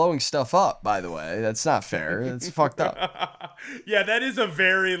constantly blowing stuff up. By the way, that's not fair. It's fucked up. Yeah, that is a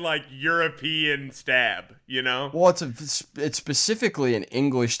very like European stab. Well, it's specifically an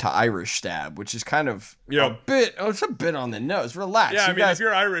English to Irish stab, which is kind of it's a bit on the nose. Relax. Yeah, I mean, if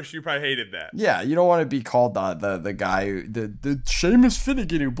you're Irish, you probably hated that. Yeah, you don't want to be called the guy the Seamus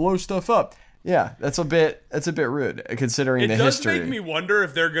Finnegan who blows stuff up. Yeah, that's a bit rude considering the history. It does make me wonder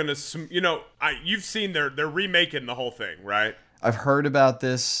if they're gonna, you've seen they're remaking the whole thing, right? I've heard about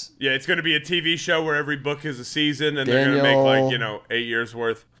this. Yeah, it's gonna be a TV show where every book is a season, and they're gonna make like 8 years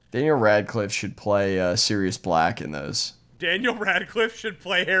worth. Daniel Radcliffe should play Sirius Black in those. Daniel Radcliffe should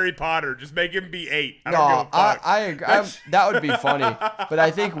play Harry Potter. Just make him be 8. I don't give a fuck. I agree. That would be funny. But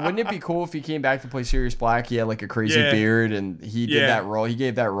I think, wouldn't it be cool if he came back to play Sirius Black? He had like a crazy beard, and he did that role. He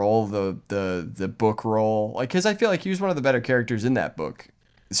gave that role the book role, like, because I feel like he was one of the better characters in that book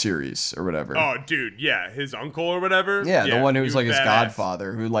series or whatever. Oh, dude, yeah, his uncle or whatever. Yeah, the one who's like his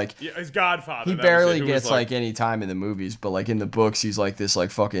godfather, who like his godfather. He barely gets like any time in the movies, but like in the books, he's like this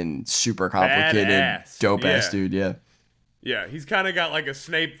like fucking super complicated dope ass dude. Yeah. Yeah, he's kind of got like a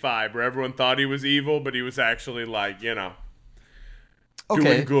Snape vibe where everyone thought he was evil, but he was actually like, doing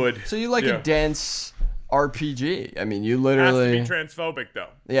good. So you like a dense RPG. I mean, you literally... Has to be transphobic, though.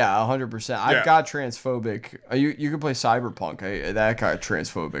 Yeah, 100%. I've got transphobic... You can play Cyberpunk. That got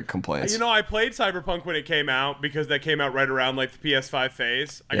transphobic complaints. I played Cyberpunk when it came out because that came out right around like the PS5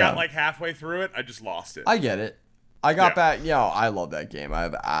 phase. I got like halfway through it. I just lost it. I get it. I got back, I love that game. I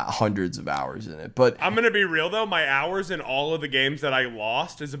have hundreds of hours in it, but I'm going to be real though, my hours in all of the games that I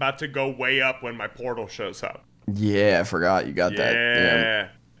lost is about to go way up when my Portal shows up. Yeah, I forgot you got that. Yeah.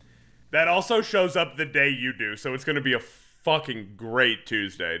 That also shows up the day you do, so it's going to be a fucking great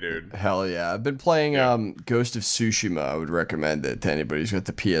Tuesday, dude. Hell yeah. I've been playing Ghost of Tsushima. I would recommend it to anybody who's got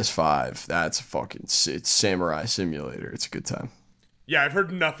the PS5. That's it's Samurai Simulator. It's a good time. Yeah, I've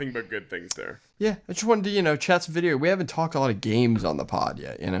heard nothing but good things there. Yeah, I just wanted to, chat some video. We haven't talked a lot of games on the pod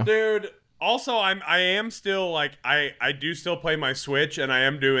yet, Dude, also, I am still, like, I do still play my Switch, and I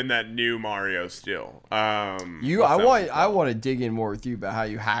am doing that new Mario still. I want to dig in more with you about how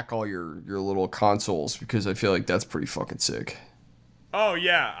you hack all your little consoles, because I feel like that's pretty fucking sick. Oh,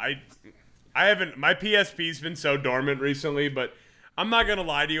 yeah, I haven't, my PSP's been so dormant recently, but I'm not gonna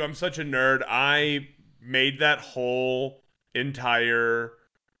lie to you. I'm such a nerd. I made that whole entire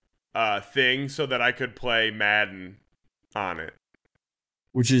thing so that I could play Madden on it.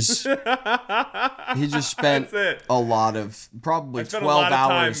 Which is, he just spent a lot of, probably 12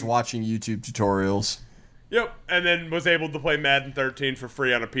 hours watching YouTube tutorials. Yep, and then was able to play Madden 13 for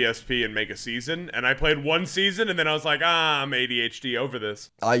free on a PSP and make a season. And I played one season, and then I was like, I'm ADHD over this.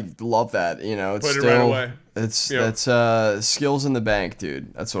 I love that. You know, it's Put it still, right away. That's skills in the bank,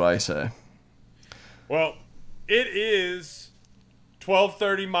 dude. That's what I say. Well, it is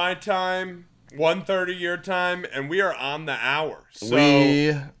 12:30 my time, 1:30 your time, and we are on the hour. So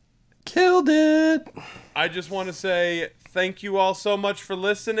we killed it. I just want to say thank you all so much for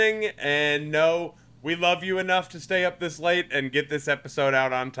listening, and we love you enough to stay up this late and get this episode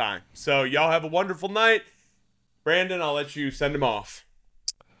out on time. So y'all have a wonderful night. Brandon, I'll let you send him off.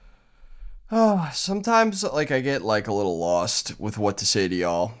 Oh, sometimes I get a little lost with what to say to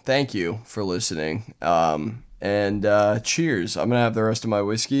y'all. Thank you for listening. And cheers. I'm gonna have the rest of my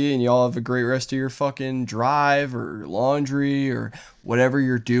whiskey, and y'all have a great rest of your fucking drive or laundry or whatever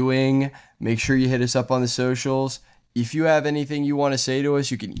you're doing. Make sure you hit us up on the socials. If you have anything you want to say to us,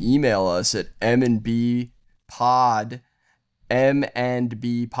 you can email us at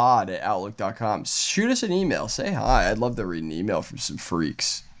mnbpod@outlook.com. Shoot us an email. Say hi. I'd love to read an email from some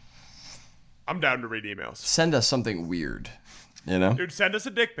freaks. I'm down to read emails. Send us something weird, you know? Dude, send us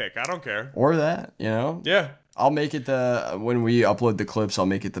a dick pic. I don't care. Or that, you know? Yeah. I'll make it when we upload the clips, I'll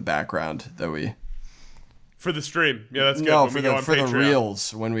make it the background that we... For the stream. Yeah, that's good. No, for the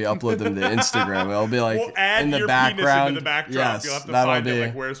reels, when we upload them to Instagram, it'll be we'll add in the your background. Penis into the backdrop. Yes, you'll have to find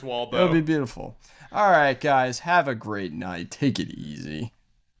it, where's Waldo? It'll be beautiful. All right, guys, have a great night. Take it easy.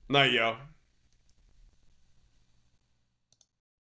 Night, yo.